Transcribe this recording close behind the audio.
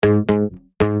We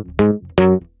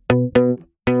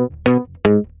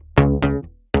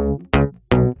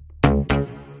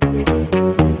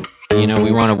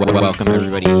want to welcome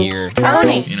everybody here.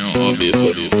 Tony.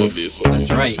 Obviously.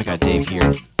 That's right. I got Dave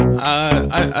here.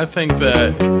 I think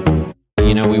that,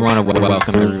 We want to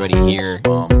welcome everybody here.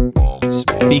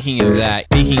 Speaking of that,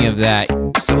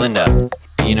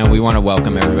 Celinda, we want to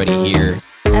welcome everybody here.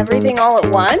 Everything all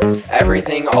at once?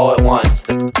 Everything all at once.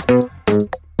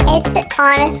 It's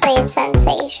honestly a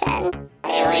sensation.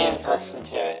 Aliens listen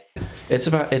to it. It's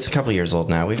a couple years old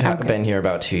now. We've been here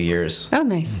about 2 years. Oh,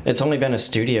 nice. It's only been a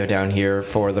studio down here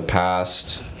for the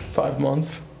past 5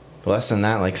 months. less than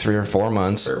that, like 3 or 4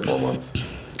 months.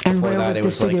 And Before where that, was it the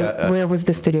was like studio? Where was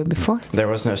the studio before? There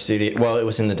was no studio. Well, it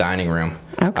was in the dining room.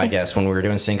 Okay. I guess when we were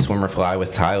doing Sink, Swim, or Fly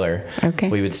with Tyler, Okay.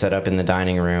 we would set up in the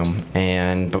dining room,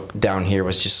 and down here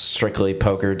was just strictly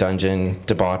poker, dungeon,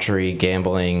 debauchery,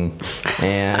 gambling,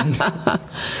 and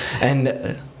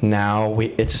and now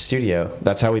it's a studio.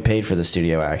 That's how we paid for the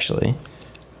studio, actually.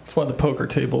 That's why the poker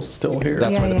table's still here.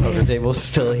 That's why the poker table's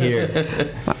still here.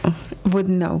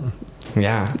 Wouldn't know.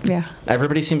 Yeah. Yeah.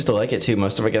 Everybody seems to like it too.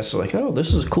 Most of our guests are like, "Oh,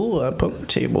 this is cool, a poker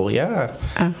table, yeah."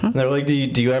 And they're like, "Do you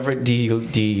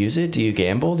use it? Do you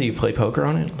gamble? Do you play poker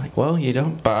on it?" I'm like, well, you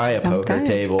don't buy a poker Sometimes.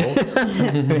 table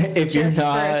if you're Just for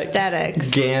not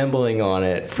aesthetics. gambling on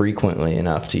it frequently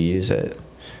enough to use it.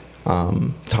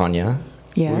 Tanya,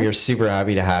 Yeah. we're super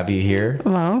happy to have you here.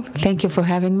 Well, thank you for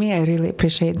having me. I really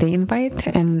appreciate the invite,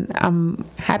 and I'm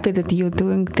happy that you're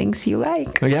doing things you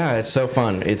like. Yeah, it's so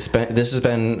fun. This has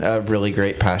been a really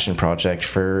great passion project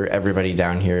for everybody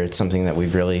down here. It's something that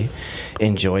we've really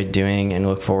enjoyed doing and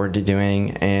look forward to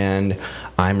doing, and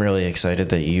I'm really excited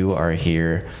that you are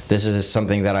here. This is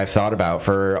something that I've thought about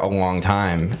for a long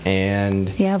time,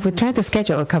 and Yeah, we tried to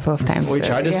schedule a couple of times. We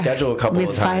tried to schedule a couple of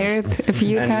times. Misfired a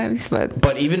few times,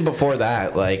 But even before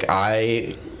that, like,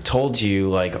 I told you,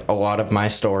 like, a lot of my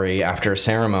story after a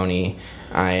ceremony,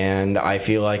 and I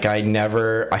feel like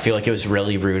it was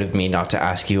really rude of me not to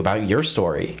ask you about your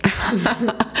story.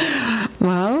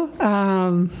 Well,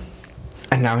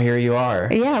 And now here you are.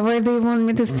 yeah, where do you want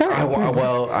me to start?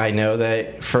 Well, I know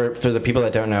that for the people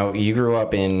that don't know, you grew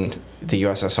up in the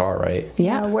USSR, right?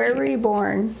 Yeah. Where were you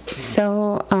born?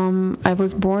 So I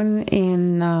was born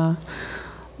in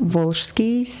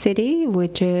Volzhsky city,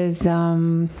 which is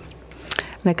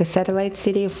like a satellite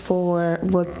city for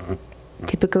what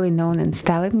typically known in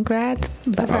Stalingrad.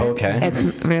 But okay. It's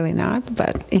really not,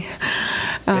 but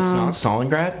It's not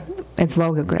Stalingrad? it's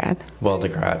Volgograd.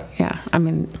 Volgograd. Yeah, I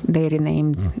mean, they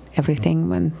renamed everything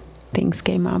when things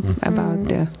came up about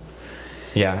the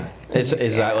Yeah. Is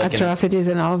that like atrocities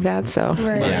and all of that, so...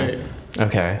 Right. Yeah.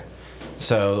 Okay.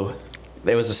 So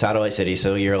it was a satellite city.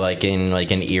 So you're like in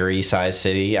an Erie-sized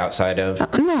city outside of.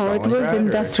 No, it was Stalingrad, or-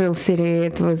 industrial city.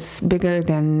 It was bigger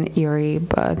than Erie,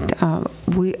 but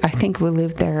I think we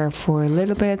lived there for a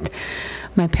little bit.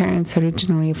 My parents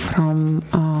originally from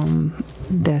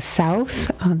the south,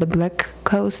 the Black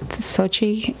Coast,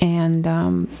 Sochi, and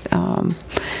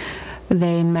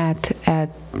they met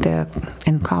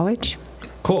in college.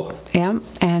 Cool. Yeah,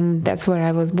 and that's where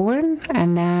I was born.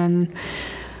 And then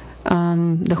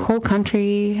the whole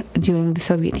country during the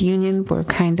Soviet Union were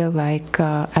kind of like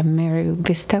a Mary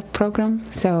Vista program.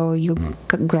 So you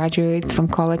graduate from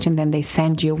college and then they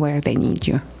send you where they need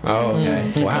you. Oh,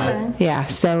 okay. Wow. Yeah,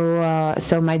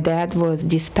 so my dad was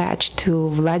dispatched to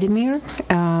Vladimir,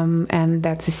 and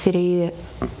that's a city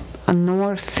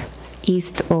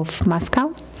northeast of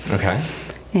Moscow. Okay.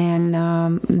 And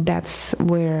that's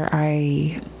where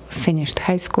I finished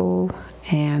high school,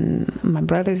 and my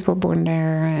brothers were born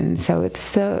there, and so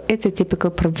it's a typical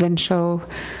provincial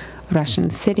Russian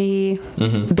city,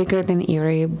 bigger than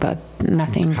Erie, but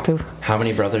nothing to... How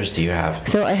many brothers do you have?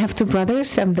 So I have two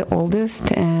brothers. I'm the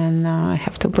oldest, and I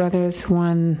have two brothers.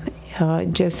 One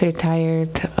just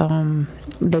retired.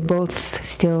 They're both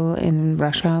still in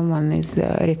Russia. One is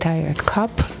a retired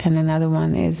cop, and another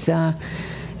one is a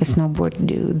snowboard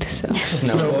dude. So.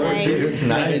 Snowboard dude.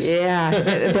 Nice. Yeah,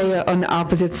 they are on the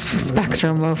opposite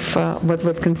spectrum of what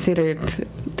would considered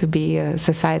to be a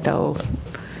societal.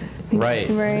 Right.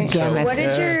 Right. So, What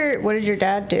did your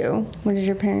dad do? What did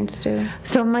your parents do?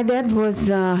 So my dad was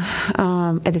a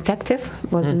detective,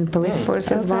 was in the police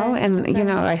force as well, and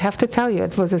I have to tell you,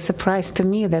 it was a surprise to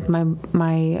me that my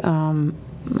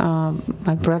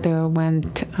brother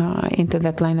went into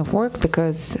that line of work,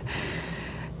 because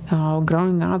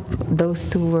growing up, those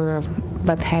two were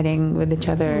butt-heading with each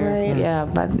other. Right. Yeah,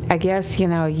 but I guess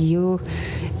you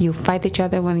fight each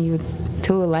other when you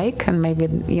two alike, and maybe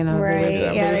Right.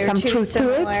 there's they're some too truth to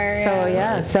it.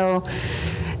 similar,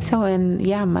 So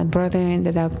yeah. my brother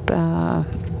ended up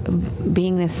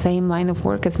being in the same line of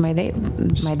work as my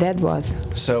dad was.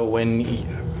 So when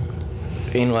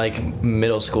in like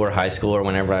middle school or high school or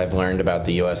whenever I've learned about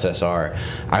the USSR,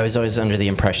 I was always under the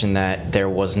impression that there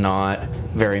was not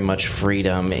very much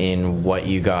freedom in what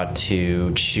you got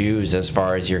to choose as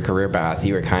far as your career path.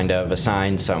 You were kind of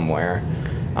assigned somewhere.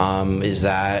 Is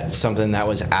that something that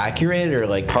was accurate or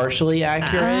like partially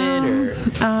accurate?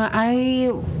 I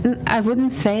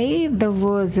wouldn't say there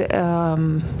was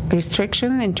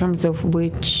restriction in terms of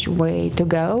which way to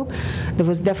go. There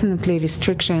was definitely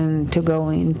restriction to go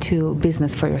into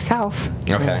business for yourself.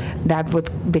 Okay. That would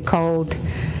be called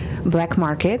black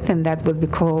market, and that would be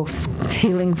called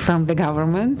stealing from the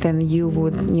government, and you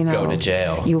would, Go to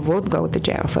jail. You would go to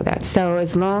jail for that. So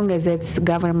as long as it's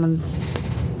government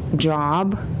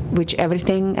job, which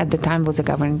everything at the time was a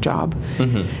government job.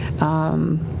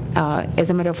 As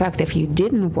a matter of fact, if you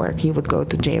didn't work, you would go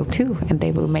to jail too, and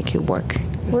they will make you work.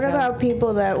 What about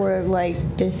people that were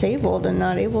like disabled and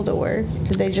not able to work?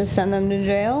 Did they just send them to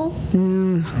jail?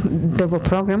 There were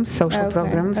programs, social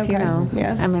programs, okay.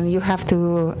 Yeah. I mean, you have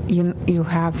to,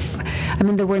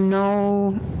 there were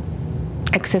no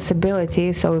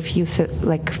accessibility, so if you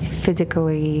like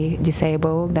physically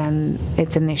disabled, then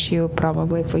it's an issue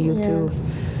probably for you to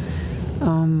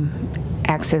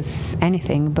access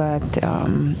anything. But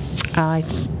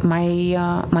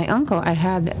my uncle, I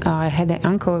had an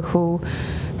uncle who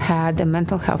had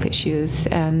mental health issues,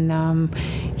 and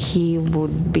he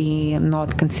would be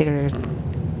not considered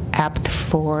apt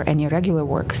for any regular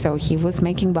work, so he was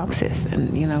making boxes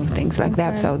and things like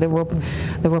that. So there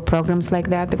were programs like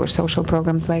that. There were social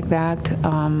programs like that.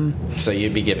 So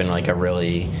you'd be given like a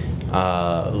really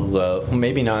low,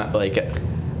 maybe not like a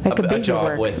busy job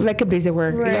work, with like a busy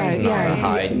work. Right.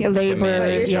 Labor.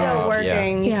 But you're still Yeah.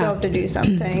 working. You still have to do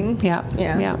something.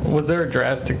 Yeah. Was there a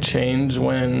drastic change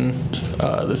when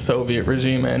the Soviet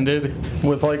regime ended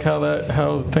with like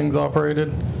how things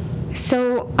operated?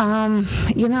 So,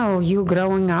 you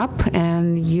growing up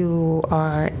and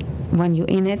when you're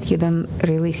in it, you don't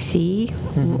really see.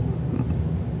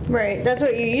 Right. That's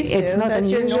what you're used to. It's not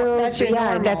that's unusual. That's your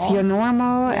normal. That's your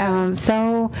normal.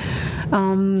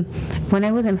 When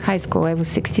I was in high school, I was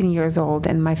 16 years old,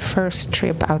 and my first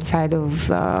trip outside of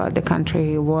the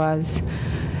country was,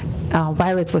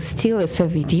 while it was still a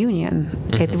Soviet Union,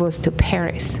 it was to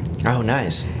Paris. Oh,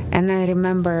 nice. And I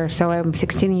remember, so I'm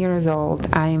 16 years old,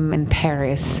 I'm in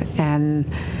Paris, and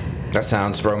that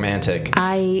sounds romantic.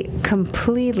 I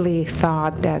completely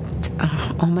thought that,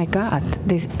 oh my God,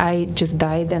 I just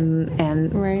died and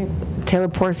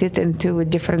teleported into a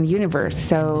different universe.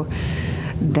 So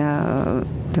the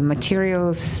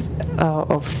materials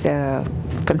of the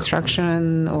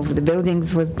construction of the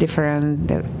buildings was different.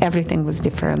 Everything was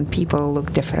different. People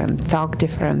looked different, talked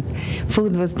different.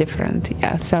 Food was different.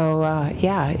 Yeah. So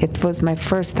it was my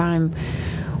first time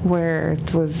where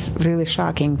it was really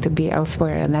shocking to be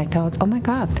elsewhere, and I thought, oh my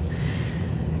God,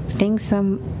 things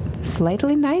are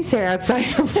slightly nicer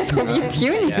outside of the Soviet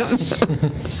Union.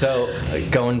 So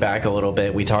going back a little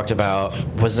bit, we talked about,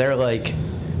 was there like,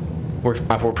 we're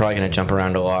probably going to jump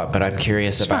around a lot, but I'm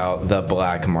curious about the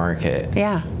black market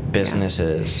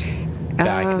businesses.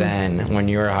 Back then, when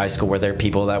you were in high school, were there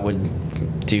people that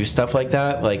would do stuff like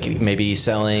that? Like maybe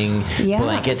selling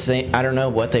blankets? I don't know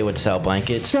what they would sell.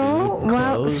 Blankets, food,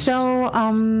 clothes?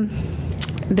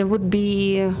 There would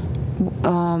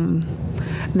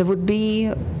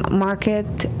be market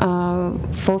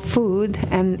for food,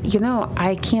 and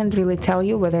I can't really tell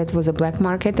you whether it was a black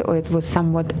market or it was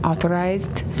somewhat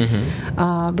authorized,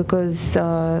 because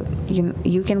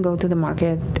you can go to the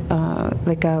market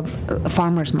like a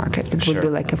farmer's market. It would be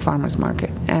like a farmer's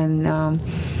market, and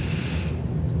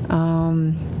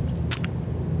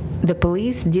the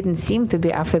police didn't seem to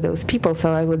be after those people,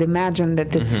 so I would imagine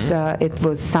that it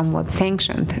was somewhat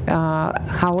sanctioned.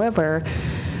 However,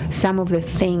 some of the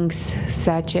things,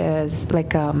 such as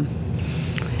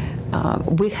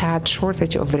we had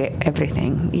shortage of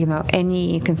everything.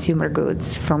 Any consumer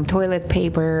goods, from toilet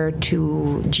paper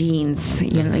to jeans.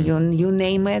 You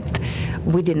name it,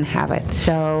 we didn't have it.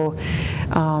 So,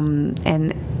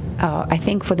 I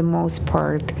think for the most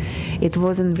part, it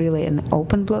wasn't really an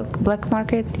open black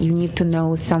market. You need to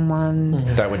know someone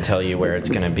that would tell you where it's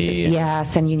going to be.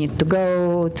 Yes, and you need to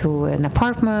go to an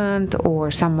apartment, or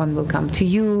someone will come to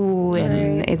you,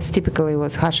 and it typically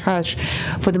was hush-hush.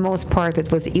 For the most part,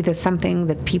 it was either something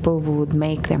that people would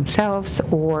make themselves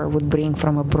or would bring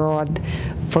from abroad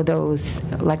for those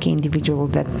lucky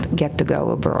individuals that get to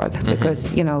go abroad.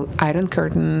 Because, Iron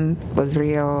Curtain was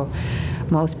real.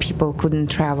 Most people couldn't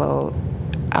travel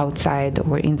outside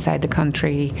or inside the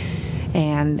country,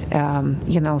 and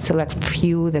select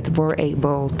few that were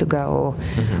able to go.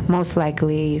 Most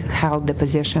likely held the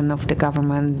position of the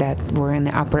government that were in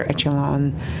the upper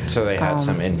echelon. So they had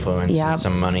some influence and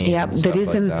some money. Yeah, and the stuff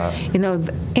reason, like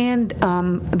that. and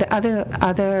the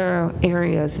other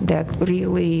areas that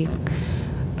really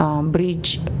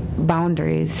breach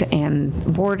boundaries and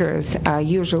borders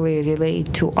usually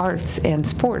relate to arts and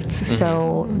sports.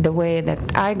 So the way that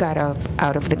I got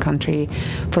out of the country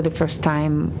for the first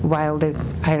time while the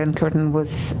Iron Curtain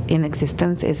was in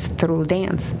existence is through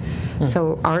dance.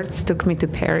 So arts took me to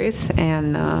Paris,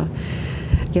 and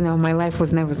my life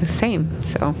was never the same.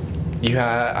 So.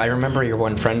 I remember your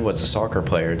one friend was a soccer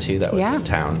player too that was in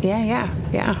town.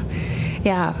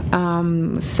 Yeah.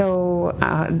 So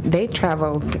they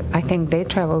traveled. I think they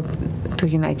traveled to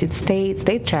United States.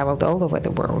 They traveled all over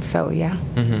the world. So yeah.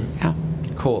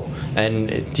 Cool.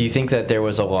 And do you think that there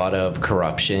was a lot of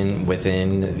corruption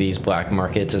within these black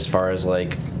markets as far as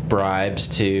like bribes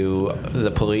to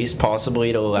the police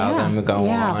possibly to allow them to go on?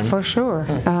 Yeah, for sure.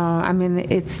 I mean,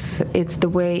 it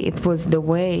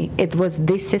was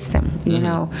this system, you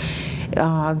know.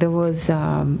 There was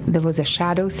a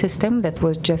shadow system that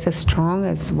was just as strong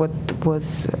as what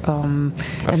was an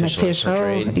official.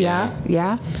 Portrayed,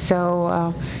 Yeah.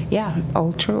 So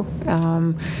all true.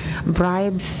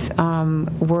 Bribes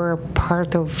were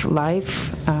part of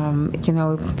life.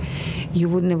 You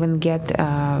wouldn't even get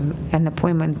an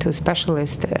appointment to a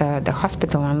specialist at the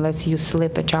hospital unless you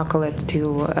slip a chocolate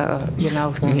to a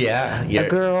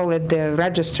girl at the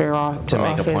register to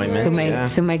make office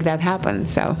appointments, to make that happen.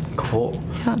 So cool.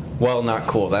 Yeah. Well, not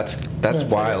cool. That's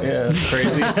wild. Yeah, that's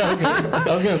crazy.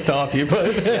 I was gonna stop you,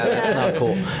 but that's not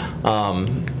cool.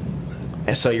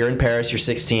 So you're in Paris, you're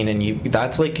 16, and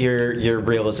that's like your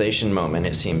realization moment,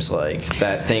 it seems like,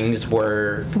 that things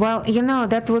were... Well,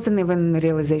 that wasn't even a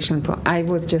realization point. I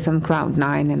was just on cloud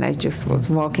 9, and I just was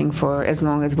walking for as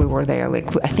long as we were there.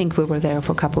 Like, I think we were there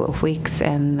for a couple of weeks,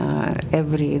 and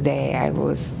every day I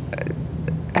was...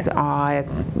 at awe,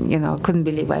 couldn't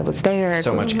believe I was there.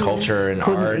 So much culture and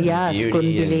art and beauty.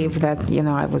 Couldn't believe that,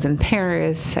 I was in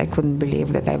Paris. I couldn't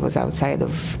believe that I was outside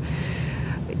of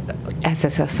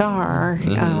SSSR,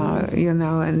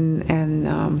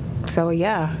 so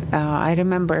I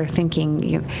remember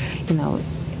thinking,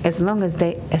 as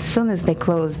soon as they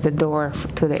closed the door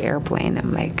to the airplane,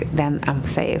 I'm like, then I'm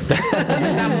safe.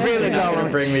 I'm really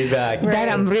going. Bring me back. That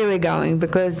I'm really going,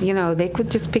 because they could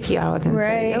just pick you out and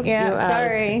say, "Yep, you're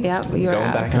sorry. Out. Yep, you're going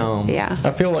out." back home. Yeah.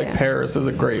 I feel like Paris is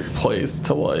a great place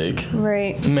to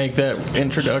make that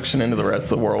introduction into the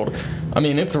rest of the world. I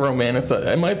mean, it's romanticized.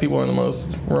 It might be one of the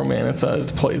most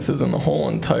romanticized places in the whole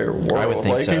entire world. I would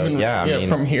think so. Even,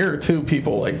 from here too,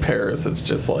 people like Paris. It's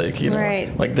just like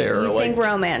like they're you think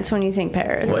romance when you think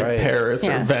Paris, like Paris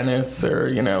or Venice, or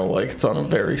it's on a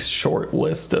very short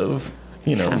list of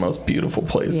most beautiful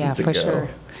places to go. Sure.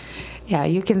 Yeah,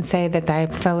 you can say that I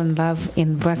fell in love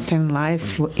in Western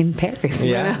life in Paris.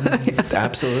 Yeah,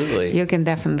 absolutely. You can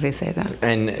definitely say that.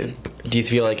 And do you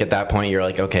feel like at that point you're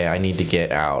like, okay, I need to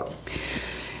get out?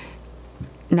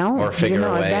 No, or figure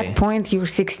a way. At that point you're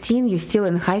 16, you're still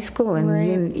in high school, and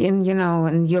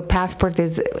and your passport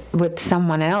is with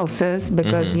someone else's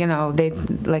because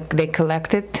they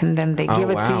collect it and then they give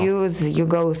it to you. You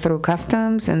go through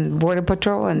customs and border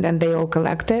patrol, and then they all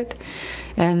collect it.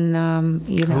 And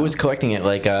who was collecting it?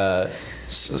 Like a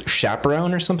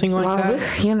chaperone or something like that?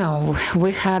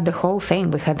 We had the whole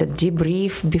thing. We had the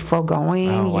debrief before going.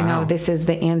 Oh, wow. This is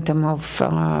the anthem of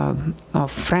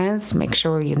France. Make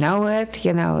sure you know it.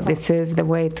 This is the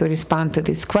way to respond to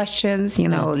these questions.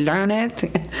 Learn it.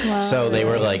 Wow. So they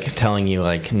were like telling you,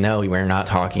 like, no, we're not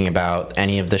talking about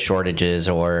any of the shortages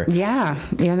or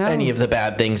any of the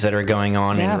bad things that are going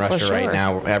on in Russia right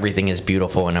now. Everything is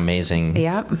beautiful and amazing.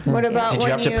 Yeah. What about? Did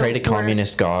you have to pray to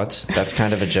communist gods? That's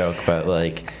kind of a joke, but like.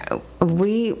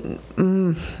 We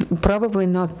probably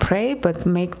not pray, but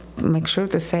make sure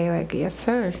to say like, yes,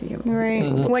 sir.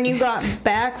 Right. When you got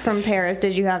back from Paris,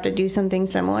 did you have to do something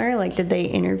similar? Like, did they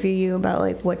interview you about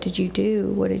like, what did you do?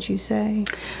 What did you say?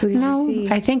 Who did you see?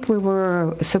 I think we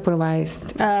were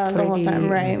supervised the whole time,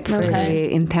 right?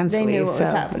 Pretty intensely. They knew what was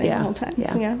happening the whole time.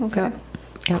 Yeah. Okay.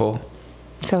 Yeah. Cool.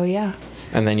 So yeah.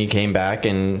 And then you came back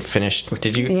and finished.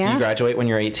 Did you graduate when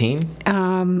you were 18?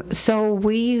 So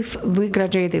we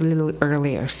graduated a little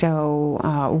earlier.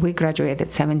 So we graduated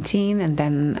at 17, and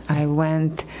then I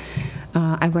went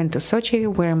to Sochi,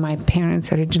 where my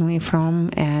parents originally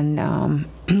from, and I.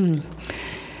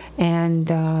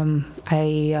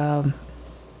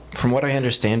 From what I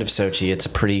understand of Sochi, it's a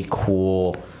pretty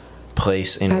cool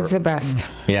place. It's the best.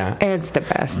 Yeah. It's the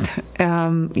best.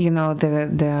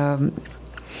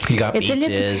 You got it's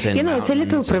beaches and it's a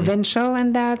little mountains provincial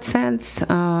in that sense,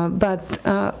 but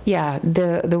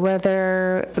the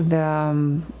weather,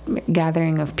 the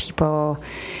gathering of people,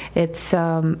 it's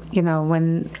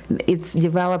when it's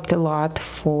developed a lot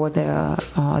for the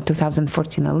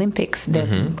 2014 Olympics that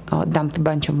dumped a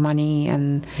bunch of money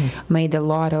and made a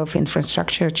lot of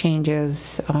infrastructure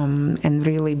changes and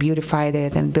really beautified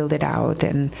it and built it out.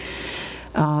 And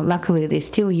luckily, they're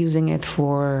still using it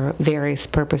for various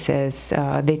purposes.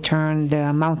 They turned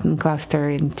the mountain cluster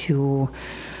into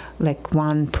like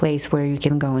one place where you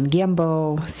can go and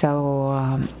gamble. So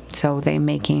they're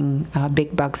making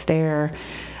big bucks there.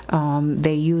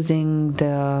 They're using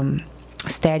the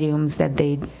stadiums that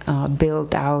they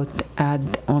built out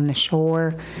on the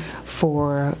shore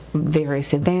for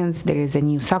various events. There is a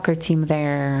new soccer team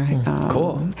there.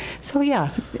 Cool. So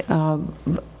yeah.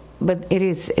 But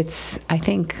it's I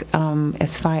think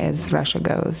as far as Russia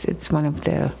goes, it's one of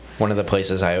the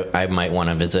places I might want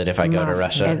to visit if I go to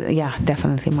Russia. Yeah,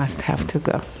 definitely must have to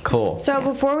go. Cool. So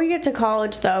before we get to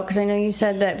college, though, because I know you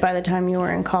said that by the time you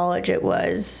were in college, it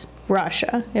was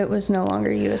Russia. It was no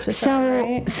longer USSR,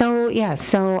 right?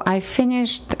 So I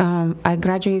finished, I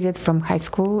graduated from high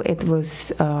school. It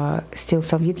was still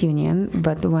Soviet Union,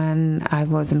 but when I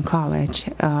was in college,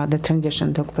 the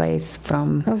transition took place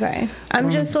from I'm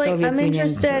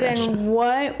interested in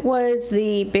what was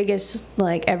the biggest,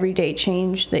 like, everyday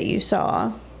change that you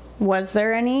saw? Was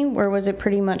there any, or was it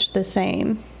pretty much the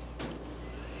same?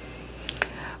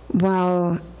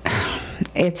 Well,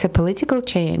 it's a political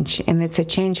change, and it's a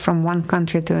change from one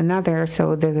country to another.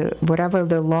 So whatever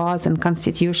the laws and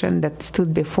constitution that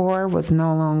stood before was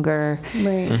no longer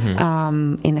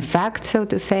in effect, so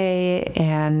to say.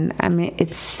 And I mean,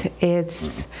 it's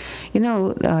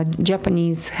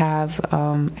Japanese have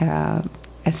a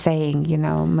saying,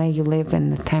 may you live in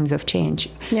the times of change.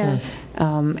 Yeah.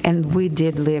 And we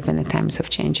did live in the times of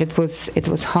change. It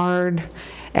was hard.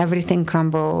 Everything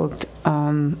crumbled.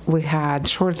 We had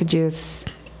shortages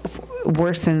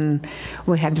worsen.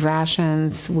 We had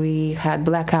rations. We had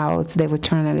blackouts. They would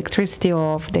turn electricity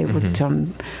off. They would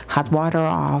turn hot water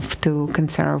off to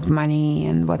conserve money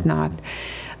and whatnot.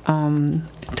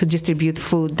 To distribute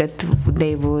food that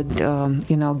they would,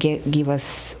 give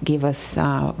us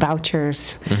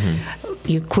vouchers.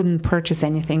 You couldn't purchase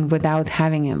anything without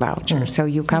having a voucher. So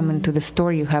you come into the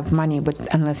store, you have money, but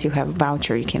unless you have a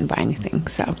voucher, you can't buy anything.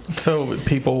 So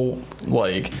people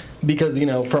because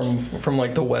from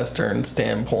like the Western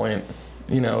standpoint,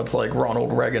 it's like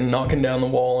Ronald Reagan knocking down the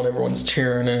wall and everyone's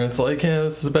cheering, and it's like, yeah,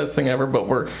 this is the best thing ever.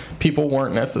 But people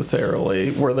weren't necessarily,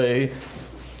 were they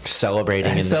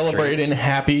celebrating in the streets?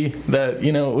 Happy that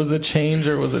it was a change,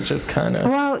 or was it just kind of?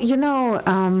 Well,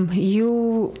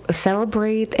 you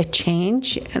celebrate a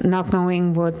change not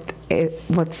knowing what's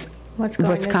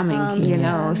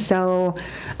coming. So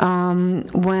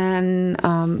when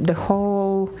the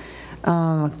whole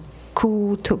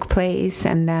coup took place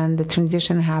and then the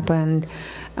transition happened,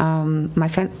 my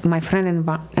friend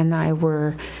and I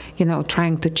were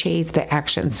trying to chase the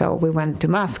action. So we went to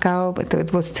Moscow, but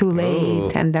it was too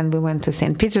late. And then we went to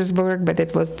St. Petersburg, but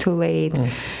it was too late.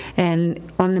 And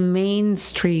on the main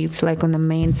streets, like on the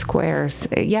main squares,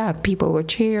 people were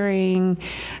cheering.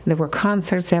 There were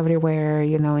concerts everywhere.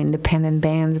 Independent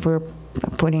bands were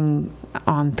putting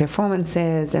on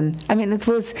performances, and I mean it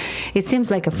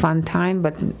seems like a fun time,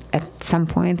 but at some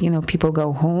point people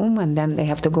go home and then they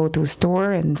have to go to a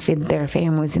store and feed their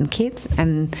families and kids,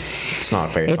 and it's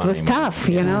not very it was tough.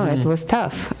 It was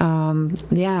tough. And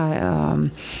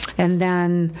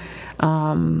then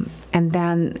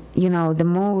the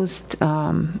most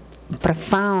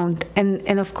profound,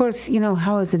 and of course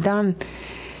how is it done?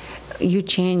 You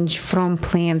change from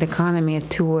planned economy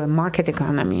to a market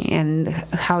economy, and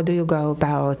how do you go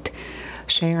about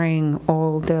sharing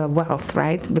all the wealth,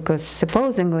 right? Because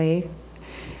supposedly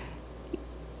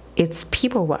it's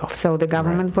people wealth, so the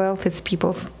government wealth is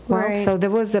people's wealth. Right. So there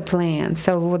was a plan.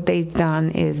 So what they've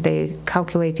done is they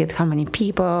calculated how many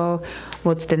people,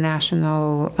 what's the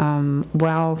national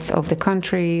wealth of the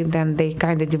country, then they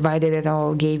kind of divided it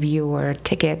all, gave you a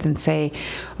ticket and say,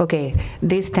 okay,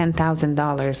 this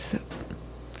 $10,000,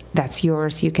 that's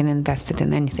yours, you can invest it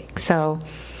in anything. So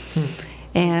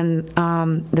and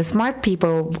the smart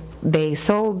people, they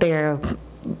sold their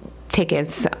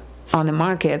tickets on the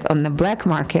market, on the black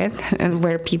market, and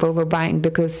where people were buying,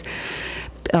 because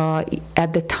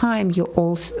at the time you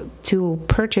also, to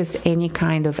purchase any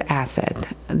kind of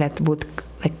asset that would,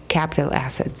 like capital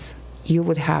assets, you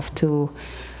would have to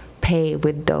pay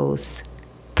with those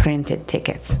printed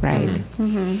tickets, right?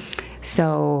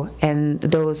 So, and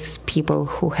those people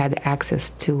who had access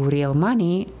to real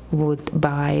money would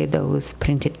buy those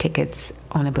printed tickets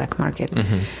on a black market.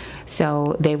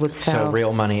 So they would sell. So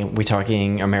real money, we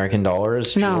talking American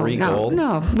dollars, jewelry, gold?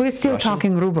 No, we're still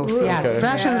talking rubles. Yes, Okay.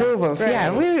 Russian rubles. Right.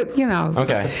 Yeah, we,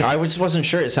 Okay, I wasn't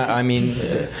sure. it's real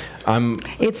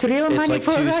It's money like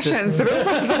for two Russians.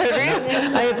 Rubles are real.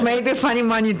 It may be funny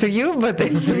money to you, but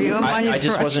it's real money. I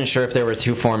just wasn't sure if there were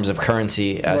two forms of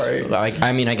currency. Right.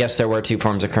 I guess there were two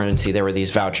forms of currency. There were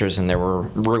these vouchers and there were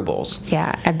rubles.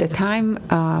 Yeah, at the time,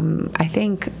 I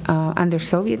think under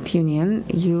Soviet Union,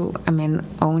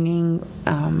 owning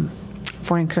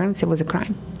foreign currency was a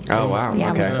crime. Oh wow!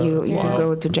 Yeah, Okay. you could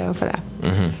go to jail for that.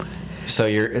 So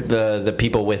the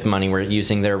people with money were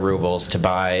using their rubles to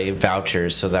buy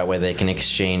vouchers, so that way they can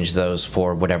exchange those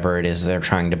for whatever it is they're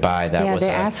trying to buy. That was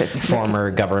their a assets.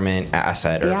 former government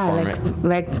asset, or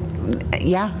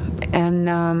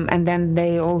and then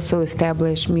they also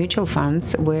established mutual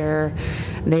funds where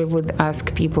they would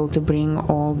ask people to bring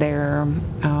all their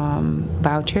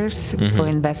vouchers for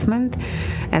investment,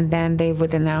 and then they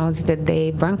would announce that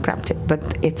they bankrupted, but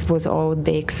it was all a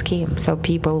big scheme. So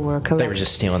people were collecting. They were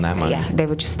just stealing that money. Yeah, they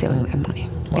were just stealing that money.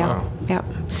 Wow. Yeah.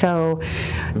 So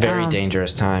Very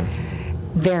dangerous time.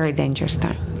 very dangerous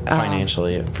time.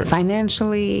 Financially.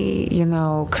 Financially,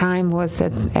 crime was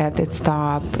at its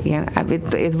top.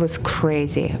 It was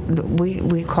crazy.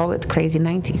 We call it crazy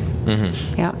 90s.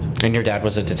 Yeah. And your dad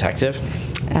was a detective?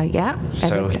 Yeah,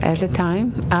 at the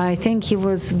time. I think he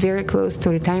was very close to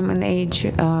retirement age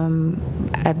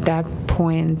at that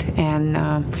point, and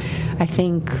I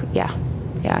think,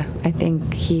 I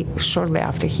think he shortly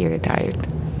after he retired.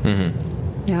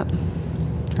 Yeah.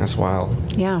 That's wild.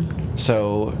 Yeah.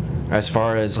 So, as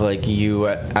far as you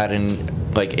at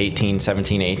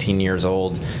 17, 18 years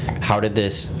old, how did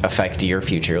this affect your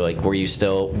future? Were you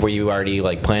already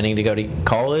planning to go to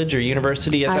college or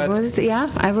university at that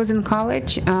time? I was in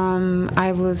college.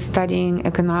 I was studying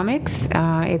economics.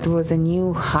 It was a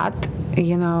new hot,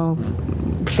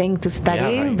 thing to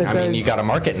study. Yeah, right. Because you got a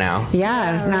market now.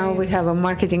 Yeah, now we have a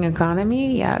marketing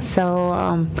economy. Yeah,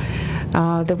 so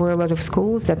there were a lot of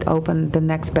schools that opened the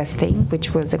next best thing,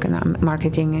 which was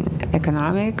marketing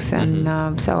economics,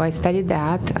 and so I studied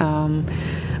that,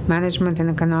 management and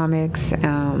economics.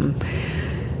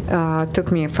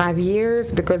 Took me 5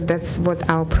 years because that's what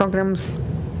our programs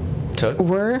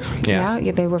were. Yeah,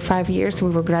 they were 5 years.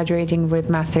 We were graduating with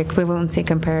master equivalency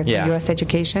compared to U.S.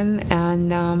 education,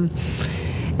 and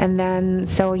then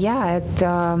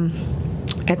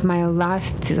at my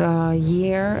last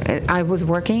year, I was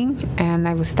working and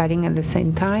I was studying at the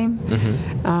same time.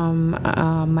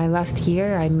 My last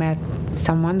year, I met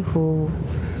someone who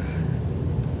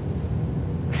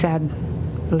said,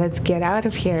 "Let's get out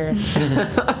of here."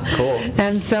 Cool.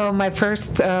 And so my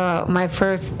first, I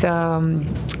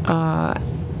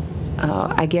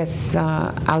guess,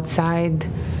 outside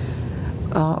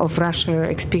of Russia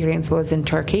experience was in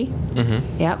Turkey.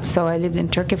 Yeah, so I lived in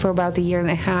Turkey for about a year and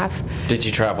a half. Did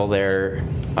you travel there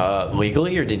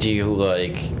legally, or did you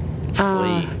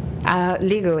flee?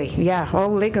 Legally, yeah,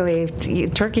 all legally.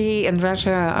 Turkey and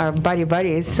Russia are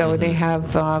buddies, so they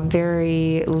have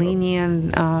very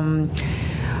lenient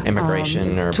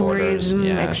immigration or tourism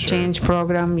borders. exchange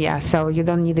program. Yeah, so you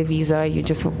don't need a visa. You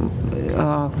just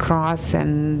cross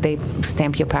and they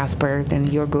stamp your passport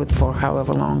and you're good for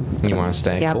however long you want to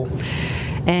stay. Yep. Cool.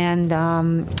 And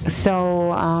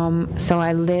so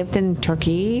I lived in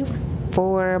Turkey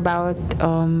for about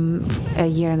a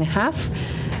year and a half,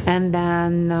 and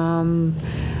then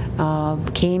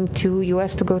came to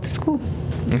U.S. to go to school.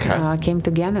 Okay. Came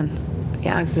to Gannon.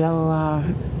 Yeah, so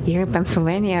here in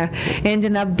Pennsylvania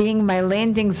ended up being my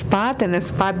landing spot, and a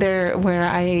spot there where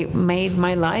I made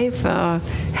my life,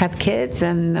 had kids,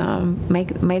 and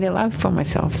made a life for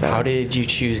myself. So how did you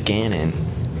choose Gannon?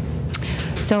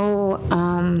 So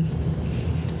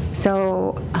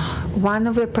one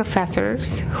of the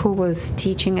professors who was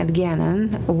teaching at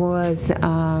Gannon was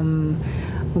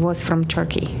from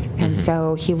Turkey, and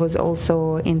so he was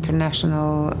also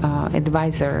international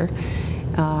advisor.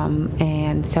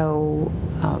 And so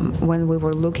when we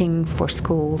were looking for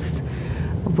schools,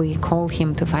 we called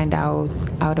him to find out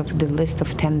of the list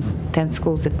of 10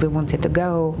 schools that we wanted to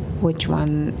go, which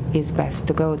one is best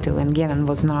to go to. And Gannon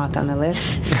was not on the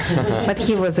list. But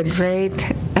he was a great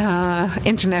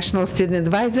international student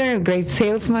advisor, a great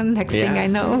salesman. Next thing I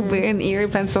know, we're in Erie,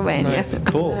 Pennsylvania. Nice.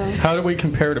 Cool. How do we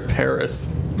compare to Paris?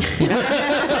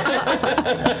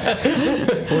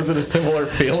 Was it a similar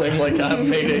feeling like I haven't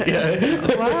made it yet?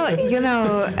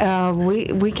 Well,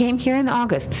 we came here in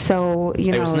August, so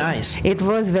It was nice. It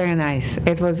was very nice.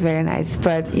 It was very nice.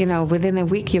 But within a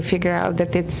week, you figure out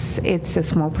that it's a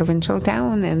small provincial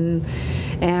town, and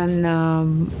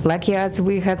lucky us,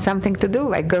 we had something to do,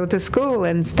 like go to school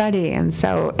and study,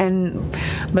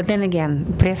 but then again,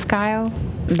 Presqu'Isle,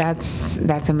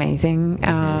 that's amazing,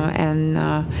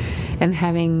 and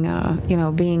having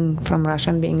being from Russia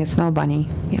and being a snow bunny,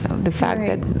 the fact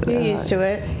that you're used to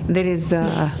it. there is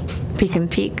peak and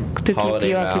peak to Holiday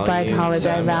keep you occupied. Valley, Holiday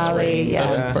Seven Valley, Springs. yeah,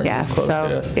 Seven Springs yeah. is close,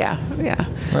 So yeah.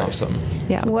 Awesome.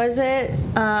 Yeah. Was it,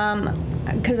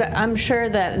 because I'm sure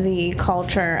that the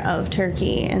culture of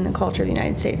Turkey and the culture of the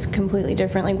United States is completely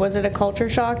different. Like, was it a culture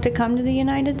shock to come to the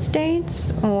United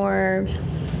States, or?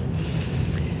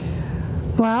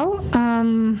 Well,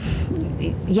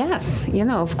 yes,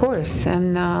 of course.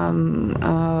 And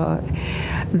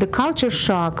the culture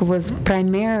shock was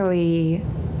primarily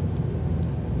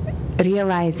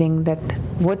realizing that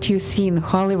what you see in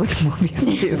Hollywood movies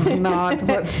is not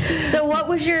what. So what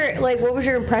was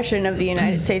your impression of the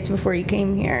United States before you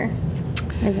came here?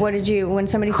 Like, what did you, when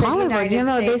somebody said Hollywood,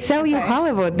 United States, they sell you okay.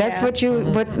 Hollywood. That's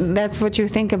Yeah. that's what you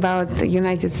think about the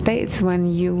United States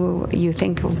when you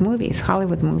think of movies,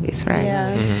 Hollywood movies, right?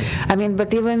 Yeah. I mean,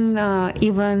 but even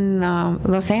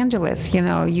Los Angeles,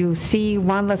 you see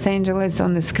one Los Angeles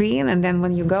on the screen, and then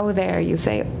when you go there, you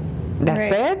say,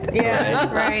 that's Right. it?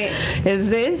 Yeah, right. Is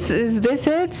this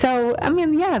it? So, I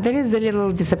mean, yeah, there is a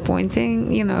little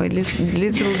disappointing,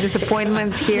 little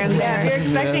disappointments here and Yeah, there. if you're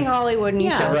expecting Hollywood and you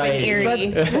Yeah. show up Right. in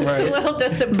Erie, it's a little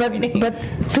disappointing. But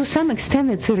to some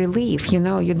extent, it's a relief. You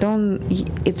don't. You don't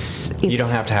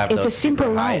have to have It's a those simple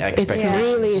super high life. It's expectations.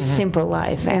 really a simple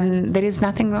life, and there is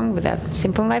nothing wrong with that.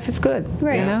 Simple life is good.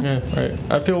 Right. Yeah, right.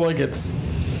 I feel like it's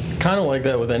kind of like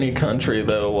that with any country,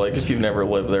 though. Like, if you've never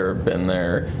lived there or been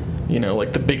there,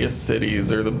 like the biggest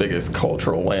cities or the biggest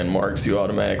cultural landmarks, you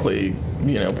automatically,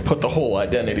 put the whole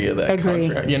identity of that Agree.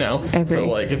 country, Agree. So,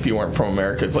 like, if you weren't from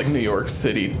America, it's like New York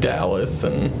City, Dallas,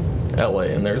 and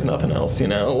LA, and there's nothing else,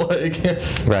 like.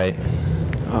 Right.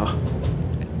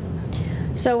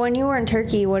 So when you were in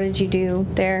Turkey, what did you do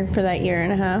there for that year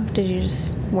and a half? Did you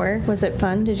just work? Was it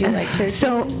fun? Did you like Turkey?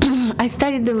 So I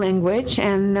studied the language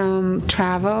and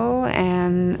travel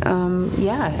and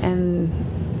and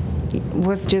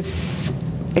was just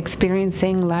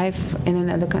experiencing life in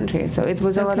another country. So it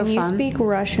was a lot of fun. Can you speak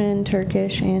Russian,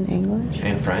 Turkish, and English?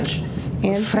 And French?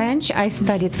 And French, I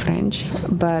studied French,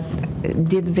 but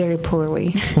did very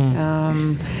poorly.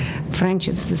 French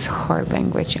is this hard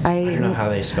language. I don't know how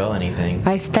they spell anything.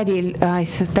 I studied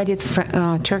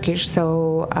Turkish,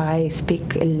 so I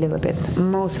speak a little bit.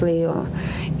 Mostly,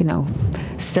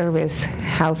 service,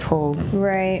 household.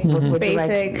 Right. What would you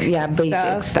Basic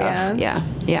basic stuff.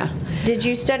 Yeah. Did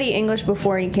you study English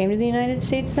before you came to the United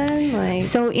States then? Like,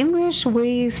 So English,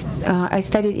 I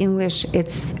studied English.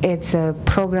 It's a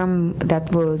program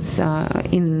that was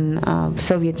in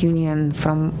Soviet Union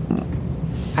from,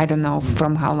 I don't know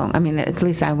from how long. I mean, at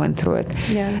least I went through it.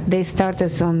 Yeah. They start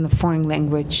us on the foreign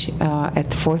language at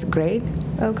 4th grade,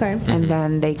 okay. and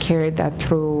then they carried that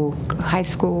through high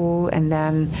school, and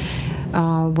then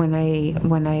when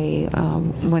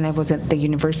I was at the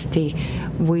university,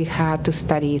 we had to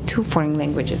study 2 foreign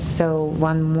languages. So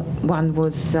one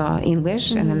was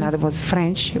English and another was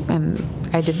French, and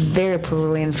I did very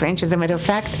poorly in French. As a matter of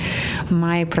fact,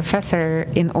 my professor,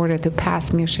 in order to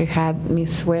pass me, she had me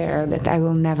swear that I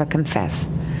will never confess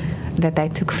that I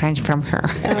took French from her.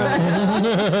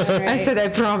 I said, I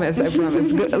promise.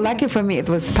 Lucky for me, it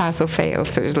was pass or fail.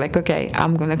 So it's like, okay,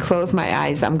 I'm gonna close my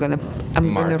eyes. I'm gonna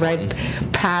write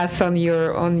pass on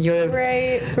your.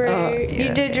 Right.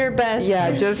 You did your best.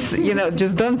 Yeah,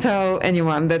 just don't tell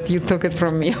anyone that you took it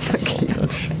from me. I'm like,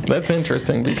 yes. That's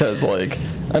interesting because, like,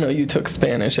 I know you took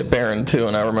Spanish at Barron too,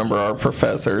 and I remember our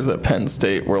professors at Penn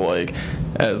State were like,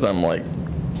 as I'm like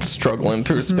struggling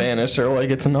through Spanish, they're like,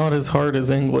 it's not as hard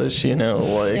as English,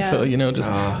 Yeah. so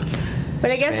just. But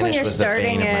I guess when Spanish you're was the bane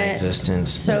starting of my it existence.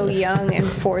 so young in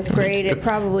 4th grade, it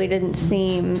probably didn't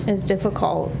seem as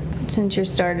difficult since you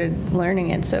started learning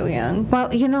it so young.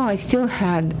 Well, I still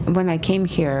had, when I came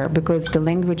here, because the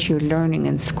language you're learning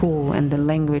in school and the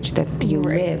language that you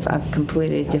live are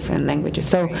completely different languages.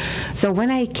 So when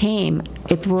I came,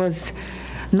 it was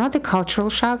not a cultural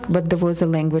shock, but there was a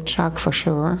language shock for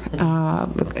sure.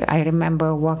 I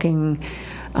remember walking.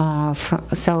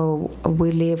 So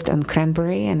we lived on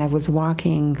Cranberry, and I was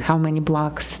walking how many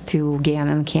blocks to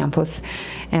Gannon campus,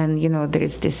 and there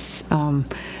is this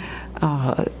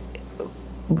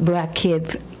black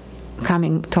kid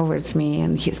coming towards me,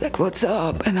 and he's like, "What's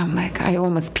up?" And I'm like, I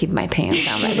almost peed my pants.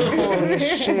 I'm like, "Holy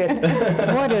shit!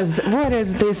 What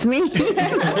does this mean?"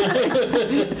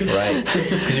 Right,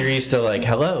 because you're used to like,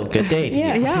 "Hello, good day to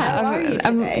you." How are you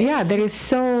today? Yeah. There's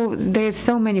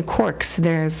so many quirks.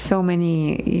 There's so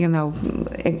many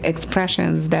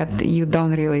expressions that you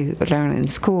don't really learn in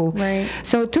school. Right.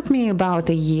 So it took me about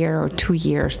a year or 2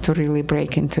 years to really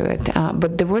break into it.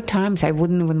 But there were times I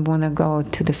wouldn't even want to go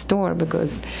to the store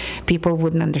because people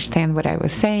wouldn't understand what I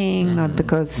was saying, not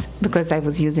because I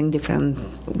was using different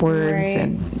words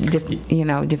and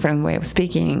different way of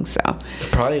speaking. So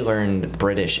Probably learned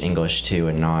British English too,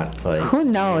 and not like. who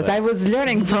knows? I was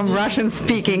learning from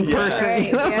Russian-speaking person.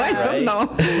 Right, I don't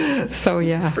know. So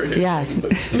yes. British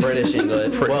English. British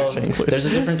English. There's a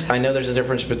difference. I know there's a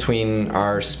difference between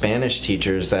our Spanish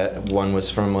teachers. That one was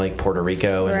from like Puerto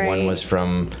Rico, and one was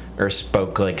from or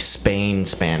spoke like Spain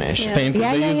Spanish. Spain,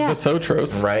 they use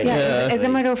vosotros. Right. Yeah, as a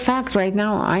matter of fact, right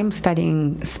now I'm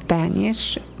studying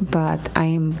Spanish, but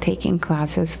I'm taking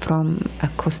classes from a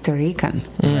Costa Rican.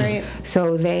 Right.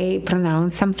 So they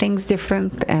pronounce some things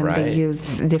different, and they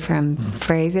use different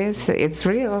phrases. It's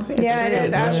real. It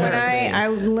is. When I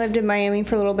lived in Miami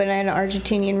for a little bit, I had an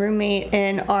Argentinian roommate,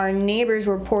 and our neighbors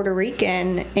were Puerto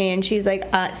Rican, and she's like,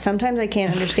 sometimes I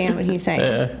can't understand what he's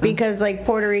saying because like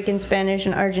Puerto Rican Spanish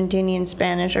and Argentinian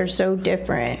Spanish are so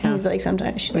different. He's like,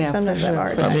 sometimes I have a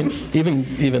hard time. I mean,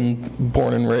 even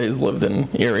born and raised, lived in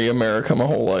Erie, America my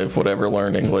whole life, whatever,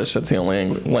 learned English. That's the only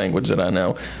language that I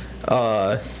know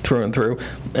through and through.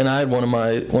 And I had one of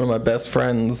my best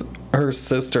friends, her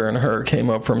sister and her came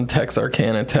up from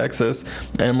Texarkana, Texas,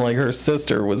 and like her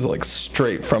sister was like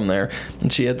straight from there,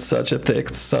 and she had such a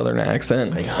thick Southern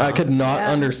accent. I could not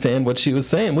understand what she was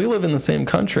saying. We live in the same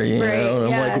country, you know,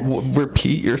 and I'm like,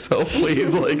 repeat yourself,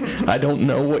 please. Like, I don't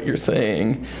know what you're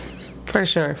saying. For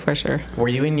sure. Were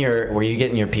you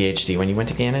getting your PhD when you went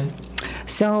to Gannon?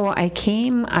 So I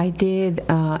did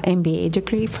MBA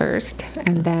degree first,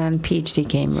 and then PhD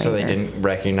came later. So they didn't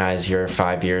recognize your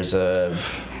 5 years of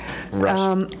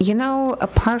Russian?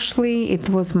 Partially it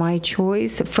was my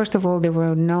choice. First of all, there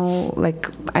were no,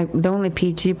 the only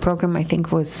PhD program I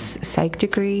think was psych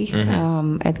degree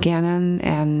at Gannon,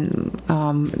 and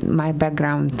my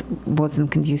background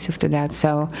wasn't conducive to that.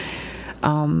 So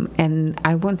and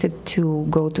I wanted to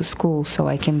go to school so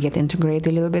I can get integrated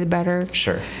a little bit better.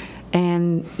 Sure.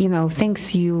 And,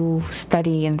 things you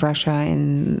study in Russia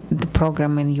and the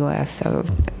program in U.S., so,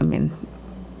 I mean,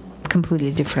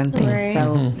 completely different things.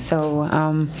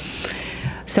 Right.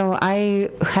 So I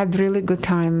had really good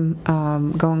time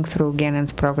going through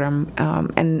Gannon's program.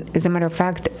 And as a matter of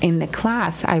fact, in the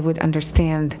class, I would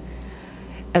understand,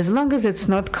 as long as it's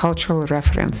not cultural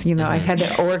reference. I had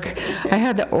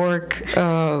the org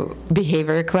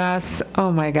behavior class.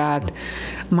 Oh my God.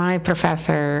 My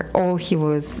professor, all he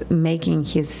was making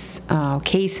his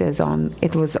cases on,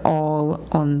 it was all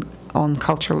on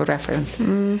cultural reference.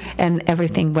 And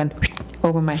everything went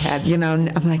over my head, and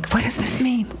I'm like, what does this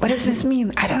mean? What does this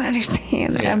mean? I don't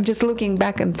understand. I'm just looking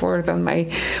back and forth on my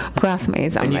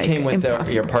classmates. And you came with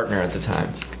your partner at the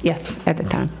time? Yes, at the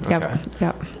time. Okay.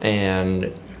 Yep.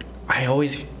 And I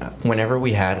always, whenever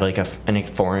we had like a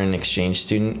foreign exchange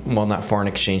student, well, not foreign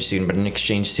exchange student, but an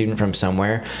exchange student from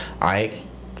somewhere, I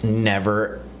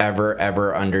never,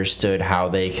 ever understood how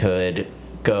they could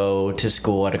go to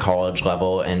school at a college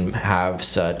level and have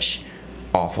such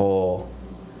awful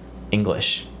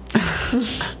English.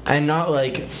 And not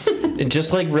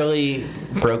just really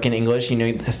broken English,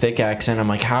 a thick accent. I'm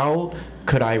like, how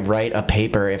could I write a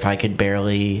paper if I could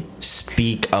barely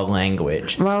speak a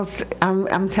language? Well,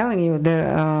 I'm telling you,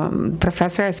 the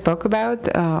professor I spoke about,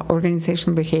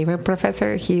 organizational behavior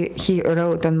professor, he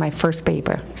wrote on my first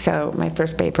paper. So my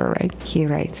first paper, right? He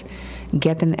writes,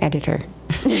 get an editor.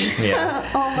 Yeah.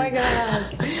 Oh my God.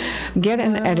 Get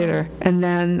an editor. And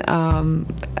then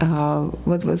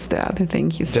what was the other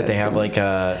thing he said? Did they have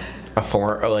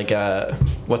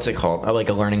what's it called? Like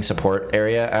a learning support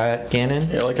area at Gannon?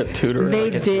 Yeah, like a tutor. They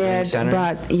like a did, center?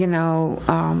 but you don't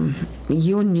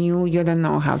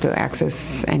know how to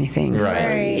access anything.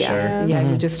 Right. So, Sure. Yeah,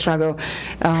 you just struggle.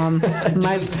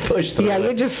 Just push through it.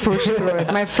 You just push through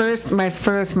it. My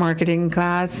first marketing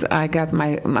class, I got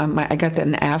I got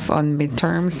an F on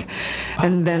midterms,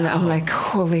 and then I'm like,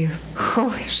 holy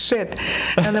shit!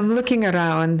 And I'm looking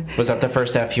around. Was that the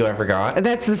first F you ever got?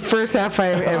 That's the first F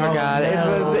I ever got.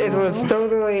 No. It was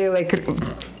totally like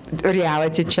a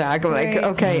reality check. I'm like,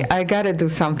 okay, I got to do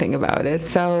something about it.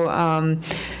 So,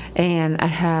 and I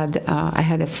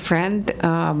had a friend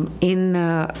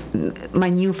my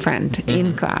new friend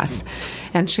in class,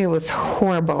 and she was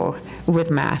horrible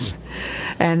with math.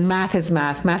 And math is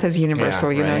math. Math is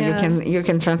universal. Yeah, right. You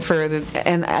can transfer it.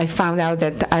 And I found out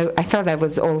that I thought I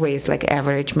was always like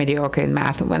average, mediocre in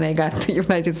math. When I got to the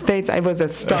United States, I was a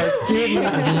star student.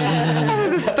 I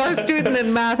was a star student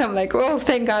in math. I'm like, well,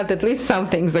 thank God, at least some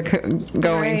things are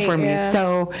going for me.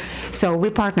 Yeah. So we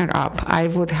partnered up. I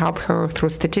would help her through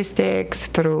statistics,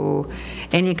 through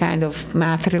any kind of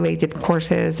math-related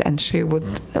courses, and she would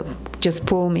just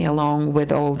pull me along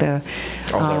with all the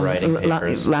writing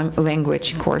papers.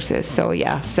 Language courses. So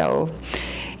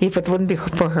if it wouldn't be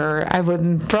for her, I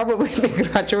wouldn't probably be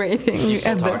graduating. You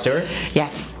still talk to her?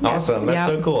 Yes. Awesome. That's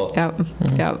so cool.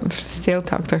 Yep. Still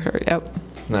talk to her. Yep.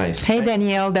 Nice. Hey,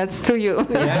 Danielle, that's to you.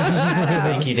 Yeah.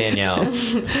 Thank you, Danielle.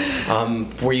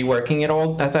 Were you working at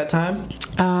all at that time?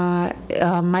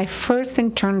 My first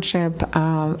internship,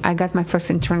 I got my first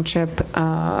internship,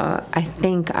 I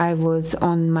think I was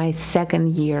on my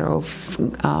second year of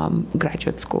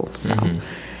graduate school. So,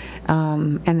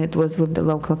 and it was with the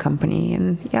local company,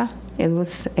 and yeah, it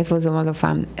was a lot of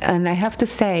fun. And I have to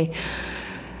say,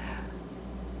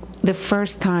 the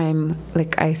first time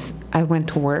like I went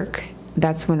to work,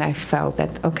 that's when I felt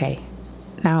that, okay,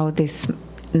 now this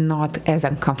not as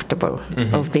uncomfortable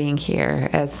of being here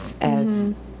as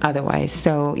otherwise.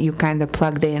 So you kind of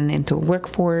plugged into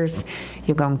workforce,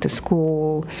 you're going to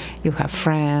school, you have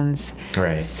friends.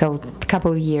 Right. So a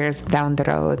couple of years down the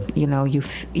road,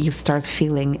 you start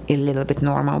feeling a little bit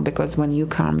normal, because when you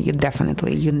come, you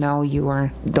definitely, you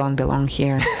don't belong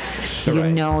here. You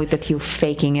Right. know that you're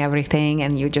faking everything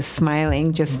and you're just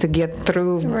smiling just to get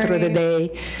through the day.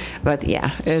 But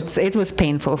yeah, it was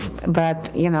painful.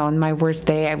 But on my worst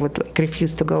day, I would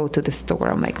refuse to go to the store.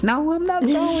 I'm like, no, I'm not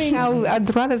going.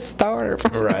 I'd rather starve.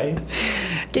 Right.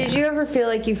 Did you ever feel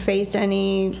like you faced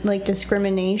any like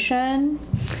discrimination?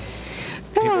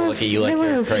 People look at you like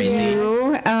you're crazy.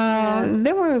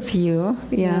 There were a few.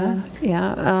 Yeah.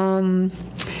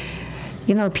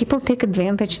 People take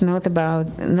advantage not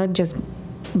just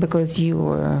because you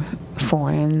were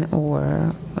foreign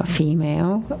or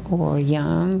female or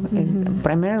young,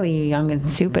 primarily young and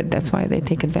stupid. That's why they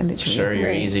take advantage of you. Sure, you're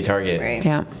an easy target. Right.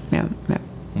 Yeah.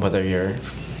 Whether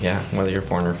you're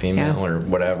foreign or female or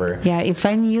whatever. Yeah, if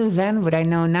I knew then what I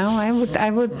know now, I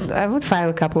would file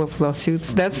a couple of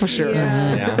lawsuits. That's for sure.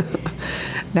 Yeah.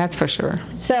 That's for sure.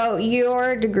 So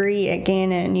your degree at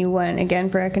Gannon, you went again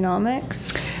for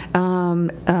economics?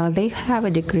 They have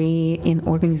a degree in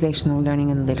organizational learning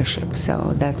and leadership.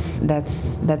 So that's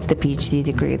the PhD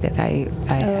degree that I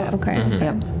have. Okay.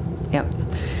 Yep.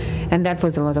 And that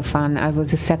was a lot of fun. I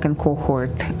was the second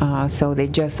cohort, so they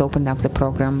just opened up the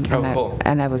program. And cool.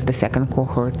 I was the second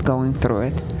cohort going through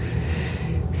it.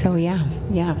 So yeah.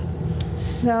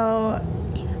 So,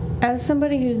 as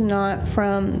somebody who's not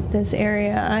from this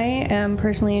area, I am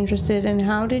personally interested in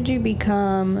how did you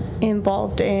become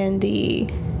involved in the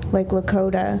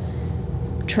Lakota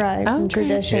tribes and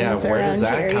traditions where around does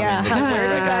that here? come Yeah, into where does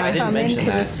I that didn't come mention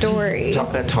into that. the story?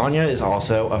 Tanya is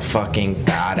also a fucking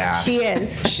badass. She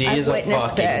is. She I've is a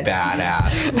witnessed fucking it.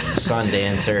 badass. Sun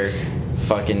dancer,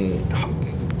 fucking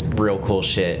real cool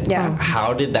shit. Yeah.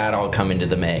 How did that all come into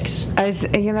the mix? As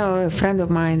a friend of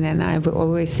mine and I will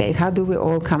always say, how do we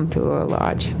all come to a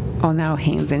lodge on our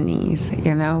hands and knees?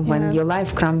 When your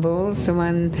life crumbles.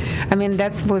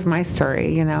 That was my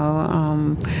story.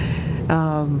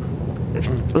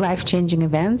 Life-changing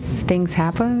events, things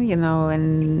happen,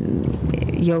 and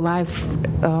your life.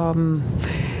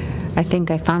 I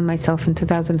think I found myself in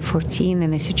 2014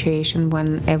 in a situation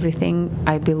when everything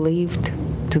I believed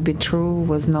to be true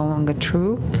was no longer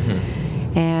true,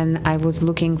 and I was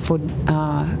looking for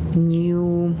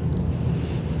new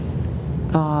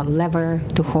lever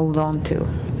to hold on to.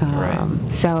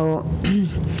 So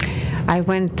I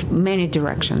went many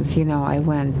directions.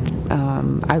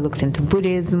 I looked into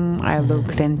Buddhism, I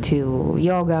looked into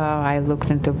yoga, I looked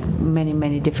into many,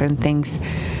 many different things.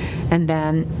 And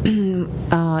then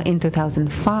in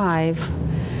 2005,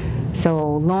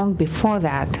 so long before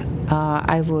that,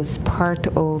 I was part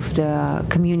of the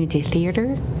community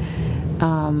theater,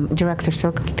 Director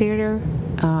Circle Theater,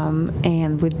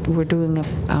 and we were doing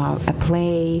a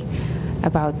play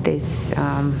about this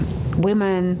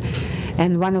women.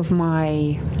 And one of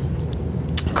my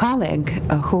colleague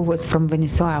who was from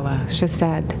Venezuela, she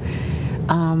said,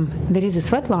 there is a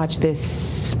sweat lodge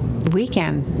this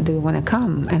weekend. Do you want to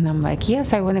come? And I'm like,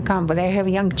 yes, I want to come, but I have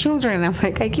young children. I'm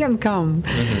like, I can't come.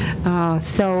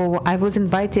 So I was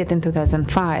invited in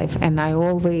 2005, and I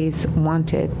always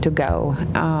wanted to go,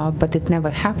 but it never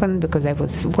happened because I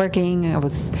was working, I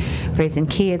was raising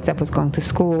kids, I was going to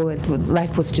school.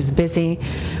 Life was just busy.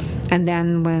 And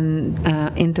then when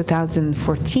in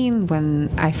 2014, when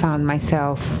I found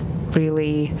myself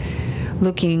really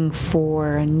looking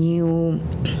for new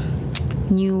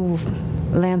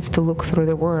lens to look through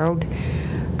the world,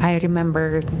 I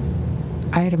remembered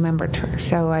her.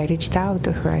 So I reached out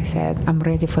to her. I said, I'm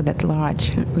ready for that lodge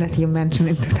that you mentioned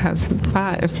in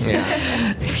 2005. Yeah.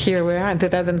 Here we are in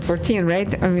 2014,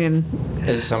 right? I mean,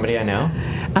 Is it somebody I know?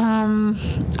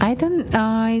 I don't.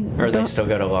 Or they still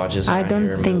go to lodges? I around don't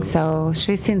here think moved? so.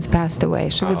 She's since passed away.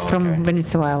 She was from okay.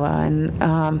 Venezuela,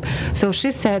 and so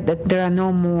she said that there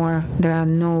are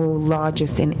no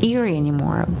lodges in Erie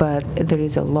anymore, but there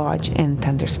is a lodge in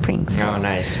Thunder Springs. So, Oh,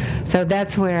 nice. so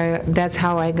that's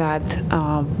how I got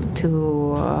to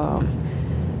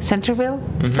Centerville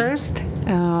first,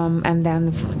 and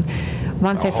then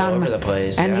once I All found over the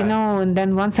place, and yeah. and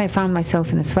then once I found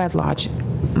myself in a sweat lodge,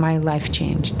 my life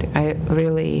changed. I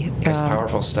really. That's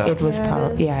powerful stuff. It was Yeah,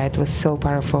 it is. it was so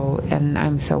powerful, and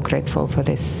I'm so grateful for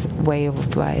this way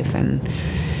of life, and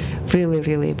really,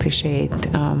 really appreciate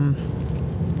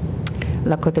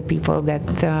Lakota people that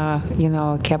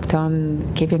kept on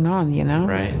keeping on,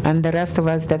 Right. and the rest of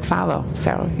us that follow.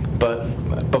 So. But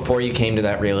before you came to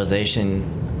that realization,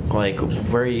 like,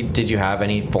 did you have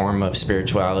any form of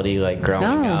spirituality, like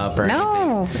growing up or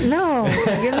anything? No.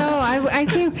 I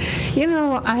came.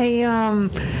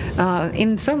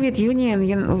 In Soviet Union,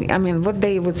 I mean, what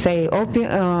they would say,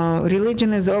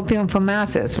 religion is opium for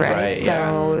masses, right? Right,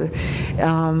 So,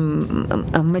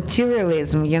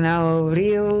 materialism,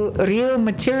 real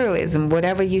materialism.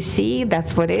 Whatever you see,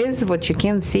 that's what is. What you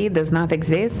can't see does not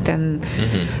exist, and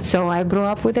so I grew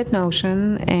up with that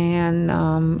notion, and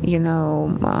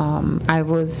I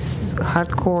was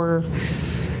hardcore.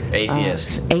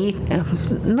 Atheist.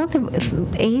 Not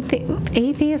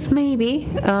atheist, maybe.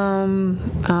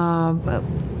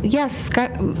 Yes,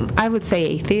 I would say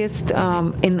atheist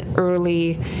in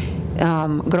early,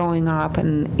 growing up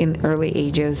and in early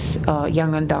ages,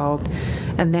 young adult,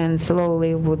 and then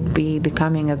slowly would be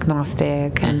becoming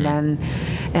agnostic, and then,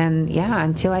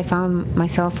 until I found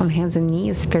myself on hands and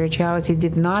knees, spirituality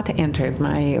did not enter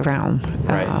my realm.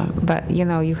 Right. But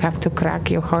you have to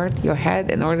crack your heart, your head,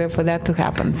 in order for that to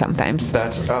happen sometimes.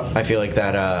 That's. I feel like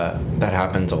that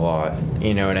happens a lot.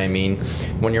 You know what I mean?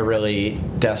 When you're really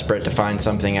desperate to find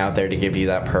something out there to give you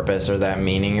that purpose or that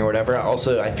meaning or whatever.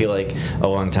 Also, I feel like a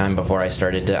long time before I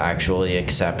started to actually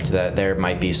accept that there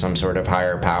might be some sort of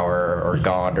higher power or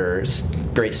God or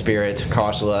great spirit,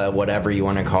 Kashla, whatever you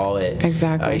want to call it.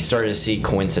 Exactly. I started to see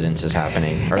coincidences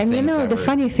happening. Or And things that the were-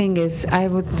 funny thing is, I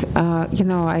would,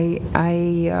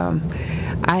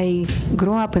 I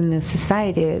grew up in a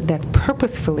society that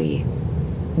purposefully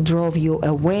drove you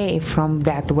away from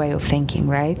that way of thinking,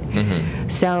 right? Mm-hmm.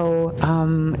 So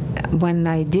when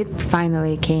I did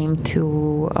finally came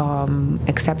to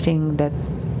accepting that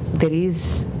there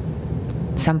is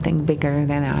something bigger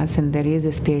than us, and there is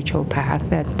a spiritual path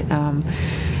that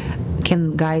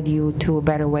can guide you to a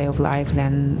better way of life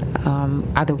than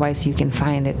otherwise you can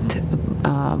find it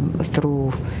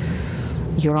through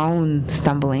your own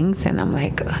stumblings. And I'm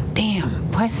like, oh, damn,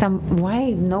 why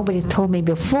nobody told me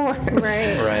before?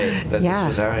 Right. Right. That Yeah,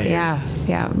 this was out here.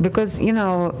 yeah, because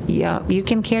you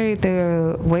can carry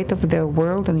the weight of the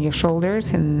world on your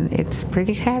shoulders, and it's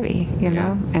pretty heavy,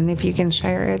 Yeah. And if you can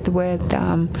share it with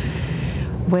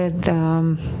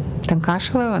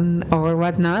Tankashla or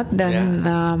whatnot,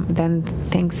 then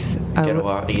things Get a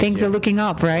lot things easier. are looking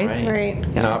up, right? Right.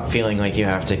 Yeah. Not feeling like you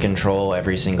have to control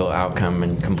every single outcome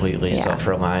and completely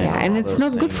self-reliant. Yeah, on and all it's those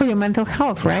not good things. for your mental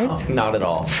health, right? No, not at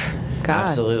all. God.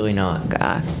 Absolutely not.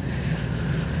 God,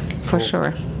 for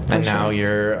sure. And now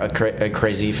you're a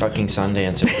crazy fucking sun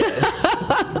dancer.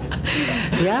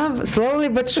 Yeah, slowly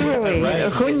but surely.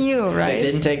 Right. Who knew, It right?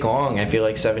 didn't take long. I feel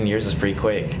like 7 years is pretty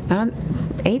quick.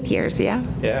 8 years, yeah.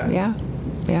 Yeah.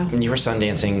 Yeah. And you were sun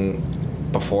dancing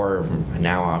before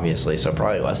now, obviously, so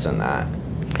probably less than that.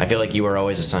 I feel like you were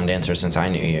always a sun dancer since I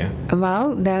knew you.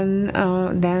 Well, then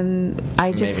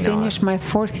I just Maybe not. finished my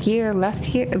 4th year last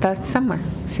summer.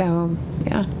 So,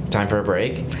 yeah. Time for a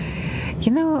break?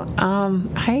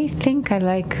 I think I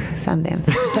like Sundance.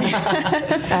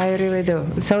 I really do.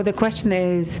 So the question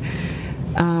is,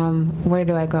 where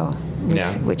do I go?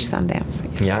 Which Sundance?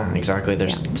 Yeah, exactly.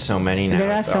 There's so many now.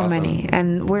 There are It's so awesome. many,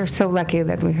 and we're so lucky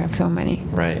that we have so many.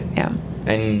 Right. Yeah.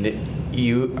 And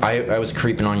I was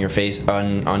creeping on your face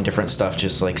on different stuff,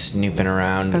 just like snooping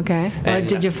around. Okay. What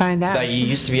did you find out? That you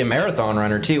used to be a marathon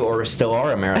runner too, or still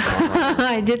are a marathon runner.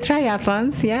 I did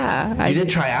triathlons, yeah. You did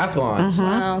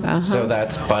triathlons. So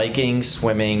that's biking,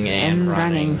 swimming, and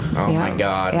running. Oh my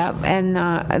God. Yeah,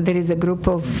 and there is a group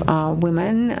of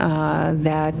women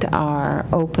that are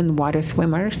open water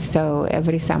swimmers. So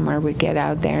every summer we get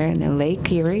out there in the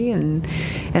Lake Erie and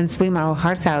swim our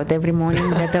hearts out every morning.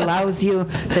 That allows you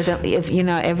that if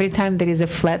every time there is a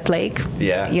flat lake,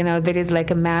 there is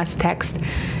like a mass text.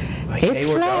 Like, it's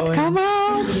flat, going. Come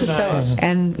on. Nice. So,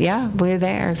 and we're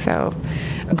there. So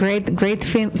great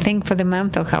thing for the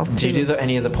mental health. Do you do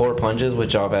any of the polar plunges with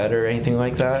Javed or anything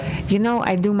like that?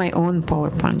 I do my own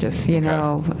polar plunges.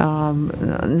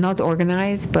 Not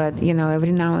organized, but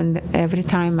every now and every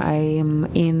time I am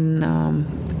in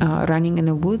running in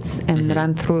the woods and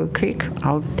run through a creek,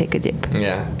 I'll take a dip.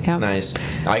 Yeah. Nice.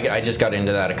 I just got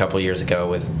into that a couple years ago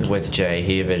with Jay.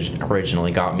 He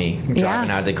originally got me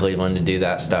driving out to Cleveland to do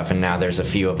that stuff, and now there's a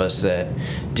few of us that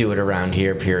do it around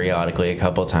here periodically a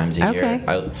couple times a year.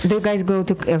 Do you guys go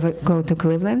to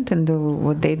Cleveland and do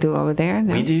what they do over there?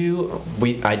 No? We do.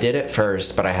 I did it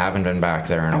first, but I haven't been back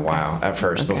there in a while. At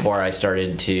first, before I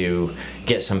started to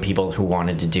get some people who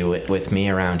wanted to do it with me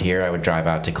around here, I would drive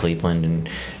out to Cleveland and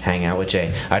hang out with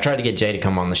Jay. I tried to get Jay to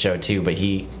come on the show too, but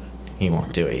he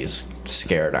won't do it. He's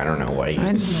scared. I don't know why he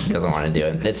doesn't want to do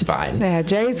it. It's fine. Yeah,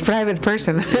 Jay's a private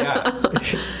person.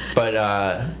 But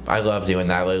I love doing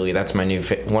that lately. That's one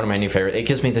of my new favorite. It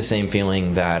gives me the same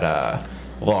feeling that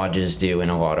lodges do in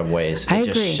a lot of ways. It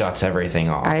just shuts everything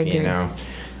off,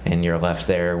 and you're left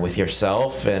there with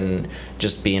yourself and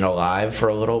just being alive for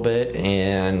a little bit,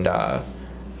 and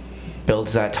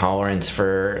builds that tolerance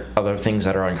for other things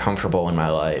that are uncomfortable in my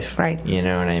life. Right. You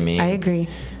know what I mean? I agree.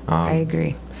 I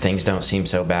agree. Things don't seem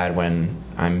so bad when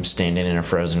I'm standing in a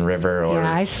frozen river or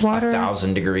ice water,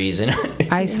 1,000 degrees.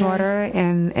 Ice water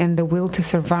and the will to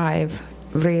survive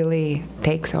really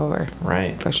takes over.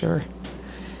 Right. For sure.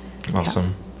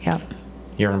 Awesome. Yeah.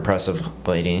 You're an impressive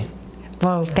lady.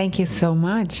 Well, thank you so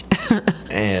much.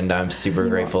 And I'm super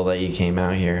grateful that you came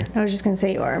out here. I was just going to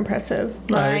say you are impressive.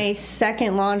 My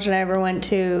second launch that I ever went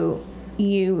to,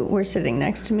 you were sitting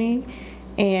next to me.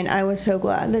 And I was so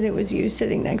glad that it was you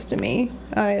sitting next to me.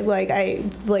 I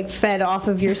fed off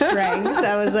of your strengths.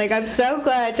 I was like, I'm so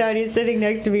glad Tania's sitting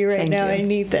next to me right now. I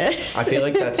need this. I feel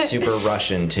like that's super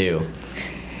Russian too.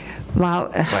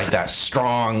 Well, like that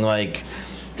strong,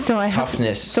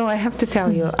 toughness. So I have to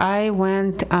tell you, I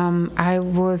went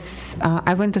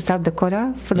to South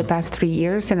Dakota for the past 3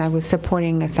 years, and I was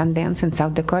supporting a Sundance in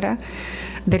South Dakota.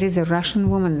 There is a Russian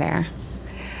woman there.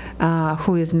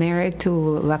 Who is married to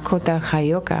Lakota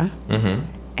Hayoka,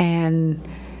 and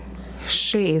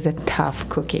she is a tough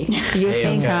cookie. You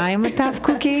think I'm a tough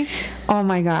cookie? Oh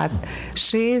my God,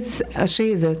 she is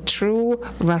a true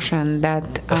Russian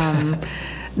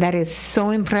that is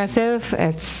so impressive.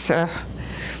 It's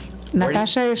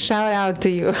Natasha, shout out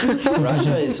to you.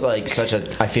 Russia is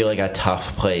I feel like a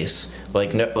tough place,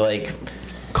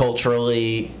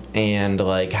 culturally and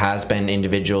has been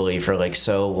individually for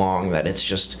so long that it's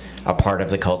just a part of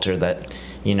the culture that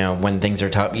when things are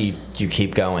tough you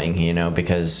keep going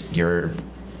because you're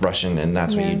Russian and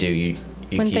that's what you do. You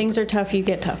when things are tough you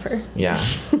get tougher.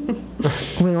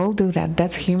 We all do that.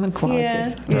 That's human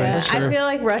qualities. Yeah. I feel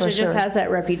like Russia just has that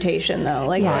reputation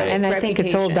though. And I think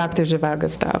it's all Dr. Zhivago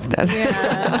stuff.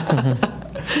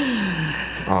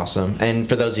 Awesome. And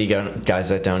for those of you guys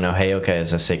that don't know, Hayoka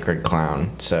is a sacred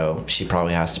clown, so she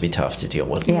probably has to be tough to deal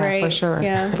with. Yeah, for sure.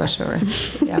 Yeah, for sure.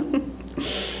 Yeah.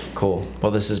 Cool.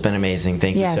 Well, this has been amazing.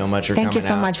 Thank you so much for coming out. Thank you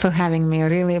so much for having me. I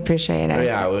really appreciate it.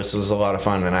 Yeah, this was a lot of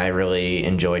fun, and I really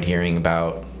enjoyed hearing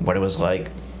about what it was like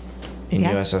in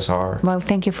USSR. Well,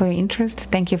 thank you for your interest.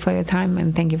 Thank you for your time,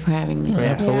 and thank you for having me.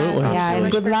 Absolutely.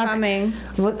 And good luck.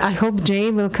 Well, I hope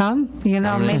Jay will come.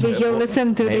 Maybe he'll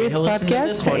listen to this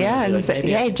podcast. And say,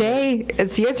 "Hey, Jay,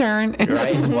 it's your turn."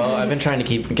 Right. Well, I've been trying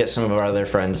to get some of our other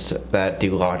friends that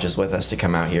do lodges with us to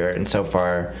come out here, and so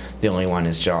far the only one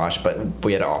is Josh. But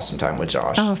we had an awesome time with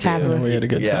Josh. Oh, fabulous! We had a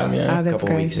good time. A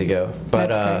couple weeks ago.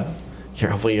 But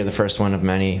hopefully you're the first one of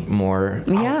many more.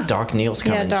 Doc Neal's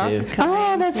coming too.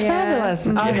 Oh, that's fabulous.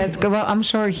 Oh, that's good. Well, I'm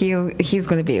sure he's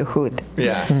going to be a hoot.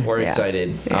 Yeah, we're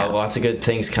excited. Lots of good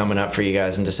things coming up for you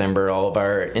guys in December. All of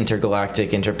our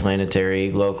intergalactic,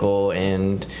 interplanetary, local,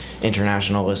 and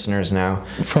international listeners now.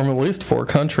 From at least 4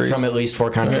 countries. According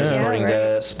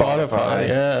to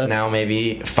Spotify. Now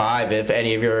maybe 5 if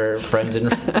any of your friends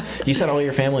and you said all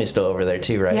your family's still over there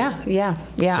too, right? Yeah.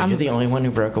 So you're the only one who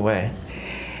broke away.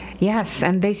 Yes,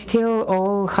 and they still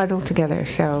all huddle together.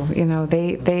 So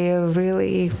they are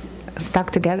really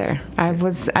stuck together. I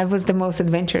was the most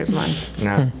adventurous one.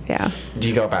 No. Yeah. Do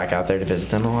you go back out there to visit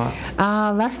them a lot?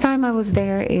 Last time I was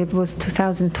there, it was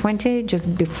 2020,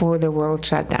 just before the world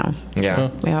shut down. Yeah.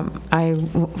 Yeah, I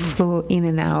flew in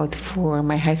and out for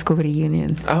my high school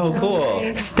reunion. Oh,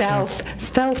 cool.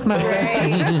 Stealth my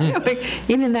way, like,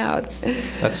 in and out.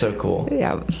 That's so cool.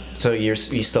 Yeah. So you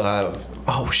still have.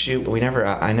 Oh shoot!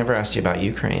 I never asked you about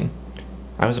Ukraine.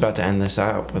 I was about to end this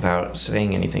out without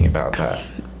saying anything about that.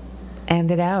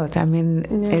 End it out. I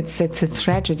mean, it's a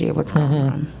tragedy what's going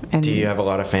on. And do you have a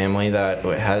lot of family that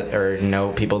or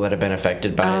know people that have been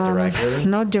affected by it directly?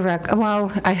 Not direct.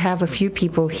 Well, I have a few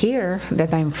people here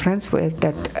that I'm friends with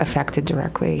that affected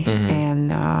directly,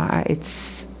 and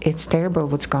it's terrible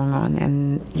what's going on.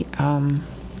 And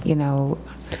you know,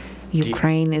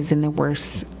 Ukraine is in the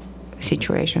worst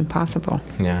situation possible.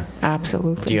 Yeah,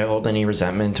 absolutely. Do you hold any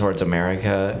resentment towards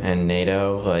America and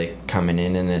NATO, like coming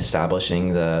in and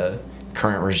establishing the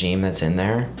current regime that's in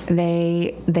there?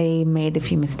 They made a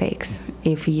few mistakes.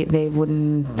 If they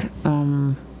wouldn't,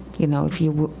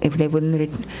 if they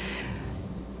wouldn't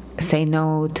say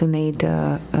no to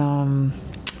NATO,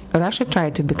 Russia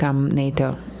tried to become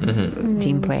NATO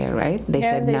team player, right? They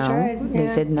said no. Tried, They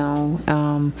said no,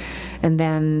 and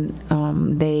then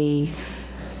they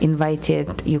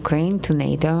invited Ukraine to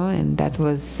NATO, and that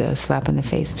was a slap in the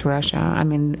face to Russia. I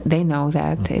mean, they know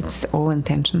that. It's all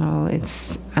intentional.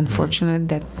 It's unfortunate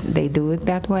that they do it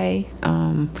that way.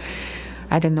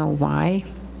 I don't know why.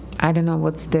 I don't know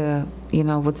what's the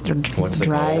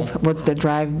drive? What's the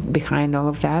drive behind all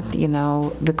of that?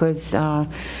 Because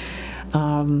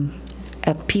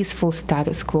a peaceful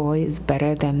status quo is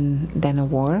better than a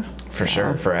war. For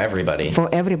sure, for everybody. For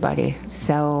everybody.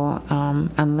 So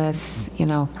unless,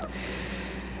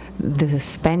 the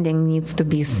spending needs to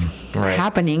be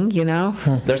happening,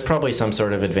 There's probably some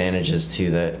sort of advantages,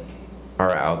 too, that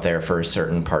are out there for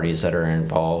certain parties that are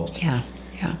involved. Yeah,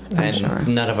 and sure.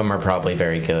 None of them are probably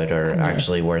very good or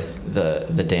actually worth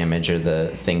the damage or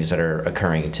the things that are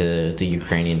occurring to the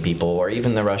Ukrainian people or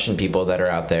even the Russian people that are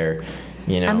out there.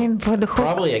 I mean, for the whole,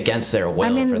 probably against their will. I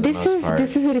mean, for the most part.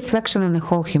 This is a reflection on the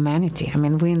whole humanity. I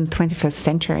mean, we're in the 21st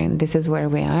century, and this is where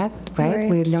we're at, right?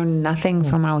 We learn nothing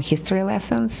from our history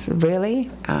lessons,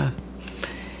 really.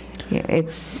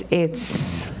 It's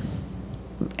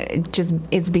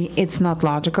not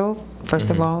logical, first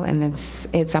of all, and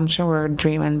it's I'm sure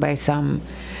driven by some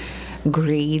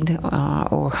greed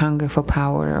or hunger for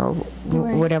power or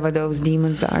whatever those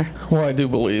demons are. Well, I do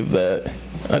believe that.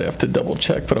 I'd have to double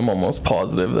check, but I'm almost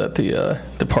positive that the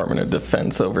Department of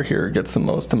Defense over here gets the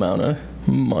most amount of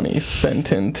money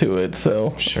spent into it.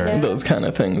 So those kind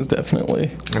of things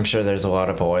definitely. I'm sure there's a lot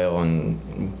of oil, and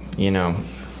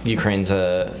Ukraine's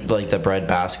like the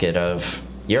breadbasket of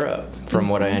Europe, from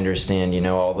what I understand.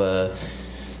 All the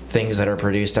things that are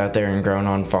produced out there and grown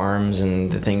on farms,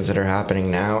 and the things that are happening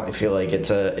now. I feel like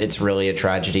it's really a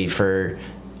tragedy for.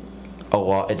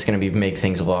 It's going to make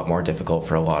things a lot more difficult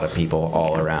for a lot of people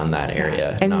all around that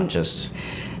area, and not just.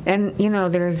 And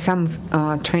there is some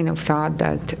train of thought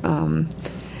that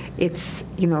it's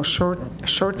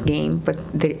short game, but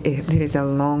there is a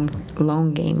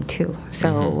long game too.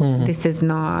 So this is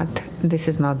not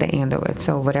the end of it.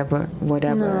 So whatever.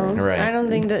 No, right. I don't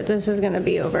think that this is going to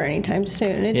be over anytime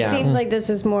soon. It seems like this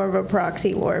is more of a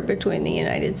proxy war between the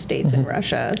United States and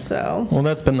Russia. So. Well,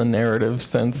 that's been the narrative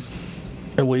since.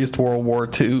 At least World War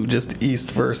II, just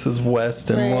East versus West,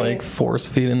 and like force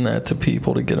feeding that to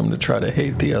people to get them to try to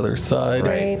hate the other side.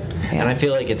 Right. And I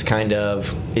feel like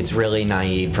it's really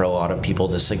naive for a lot of people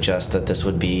to suggest that this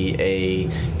would be a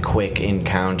quick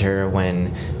encounter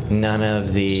when none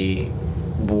of the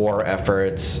war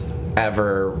efforts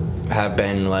ever have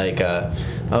been like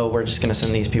we're just going to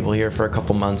send these people here for a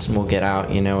couple months and we'll get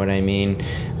out, you know what I mean?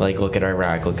 Like, look at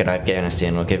Iraq, look at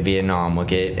Afghanistan, look at Vietnam,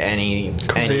 look at any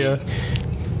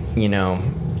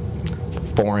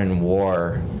foreign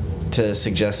war, to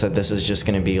suggest that this is just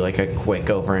going to be like a quick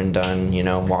over and done,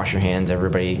 wash your hands,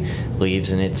 everybody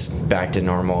leaves and it's back to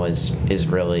normal is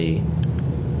really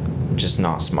just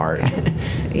not smart.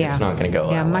 It's not going to go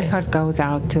that way. My heart goes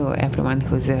out to everyone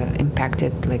who's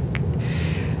impacted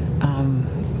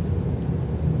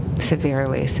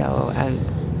severely, so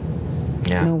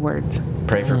no words.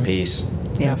 Pray for peace.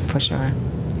 Yeah, for sure.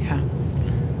 Yeah.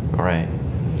 All right.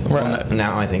 Well,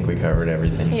 now I think we covered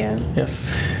everything. Yeah.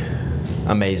 Yes.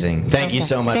 Amazing. Thank you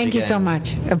so much. Thank you so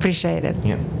much. Appreciate it.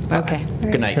 Yeah. Okay.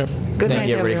 Good night. Good night, Thank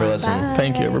you, everybody, for listening. Bye.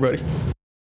 Thank you, everybody.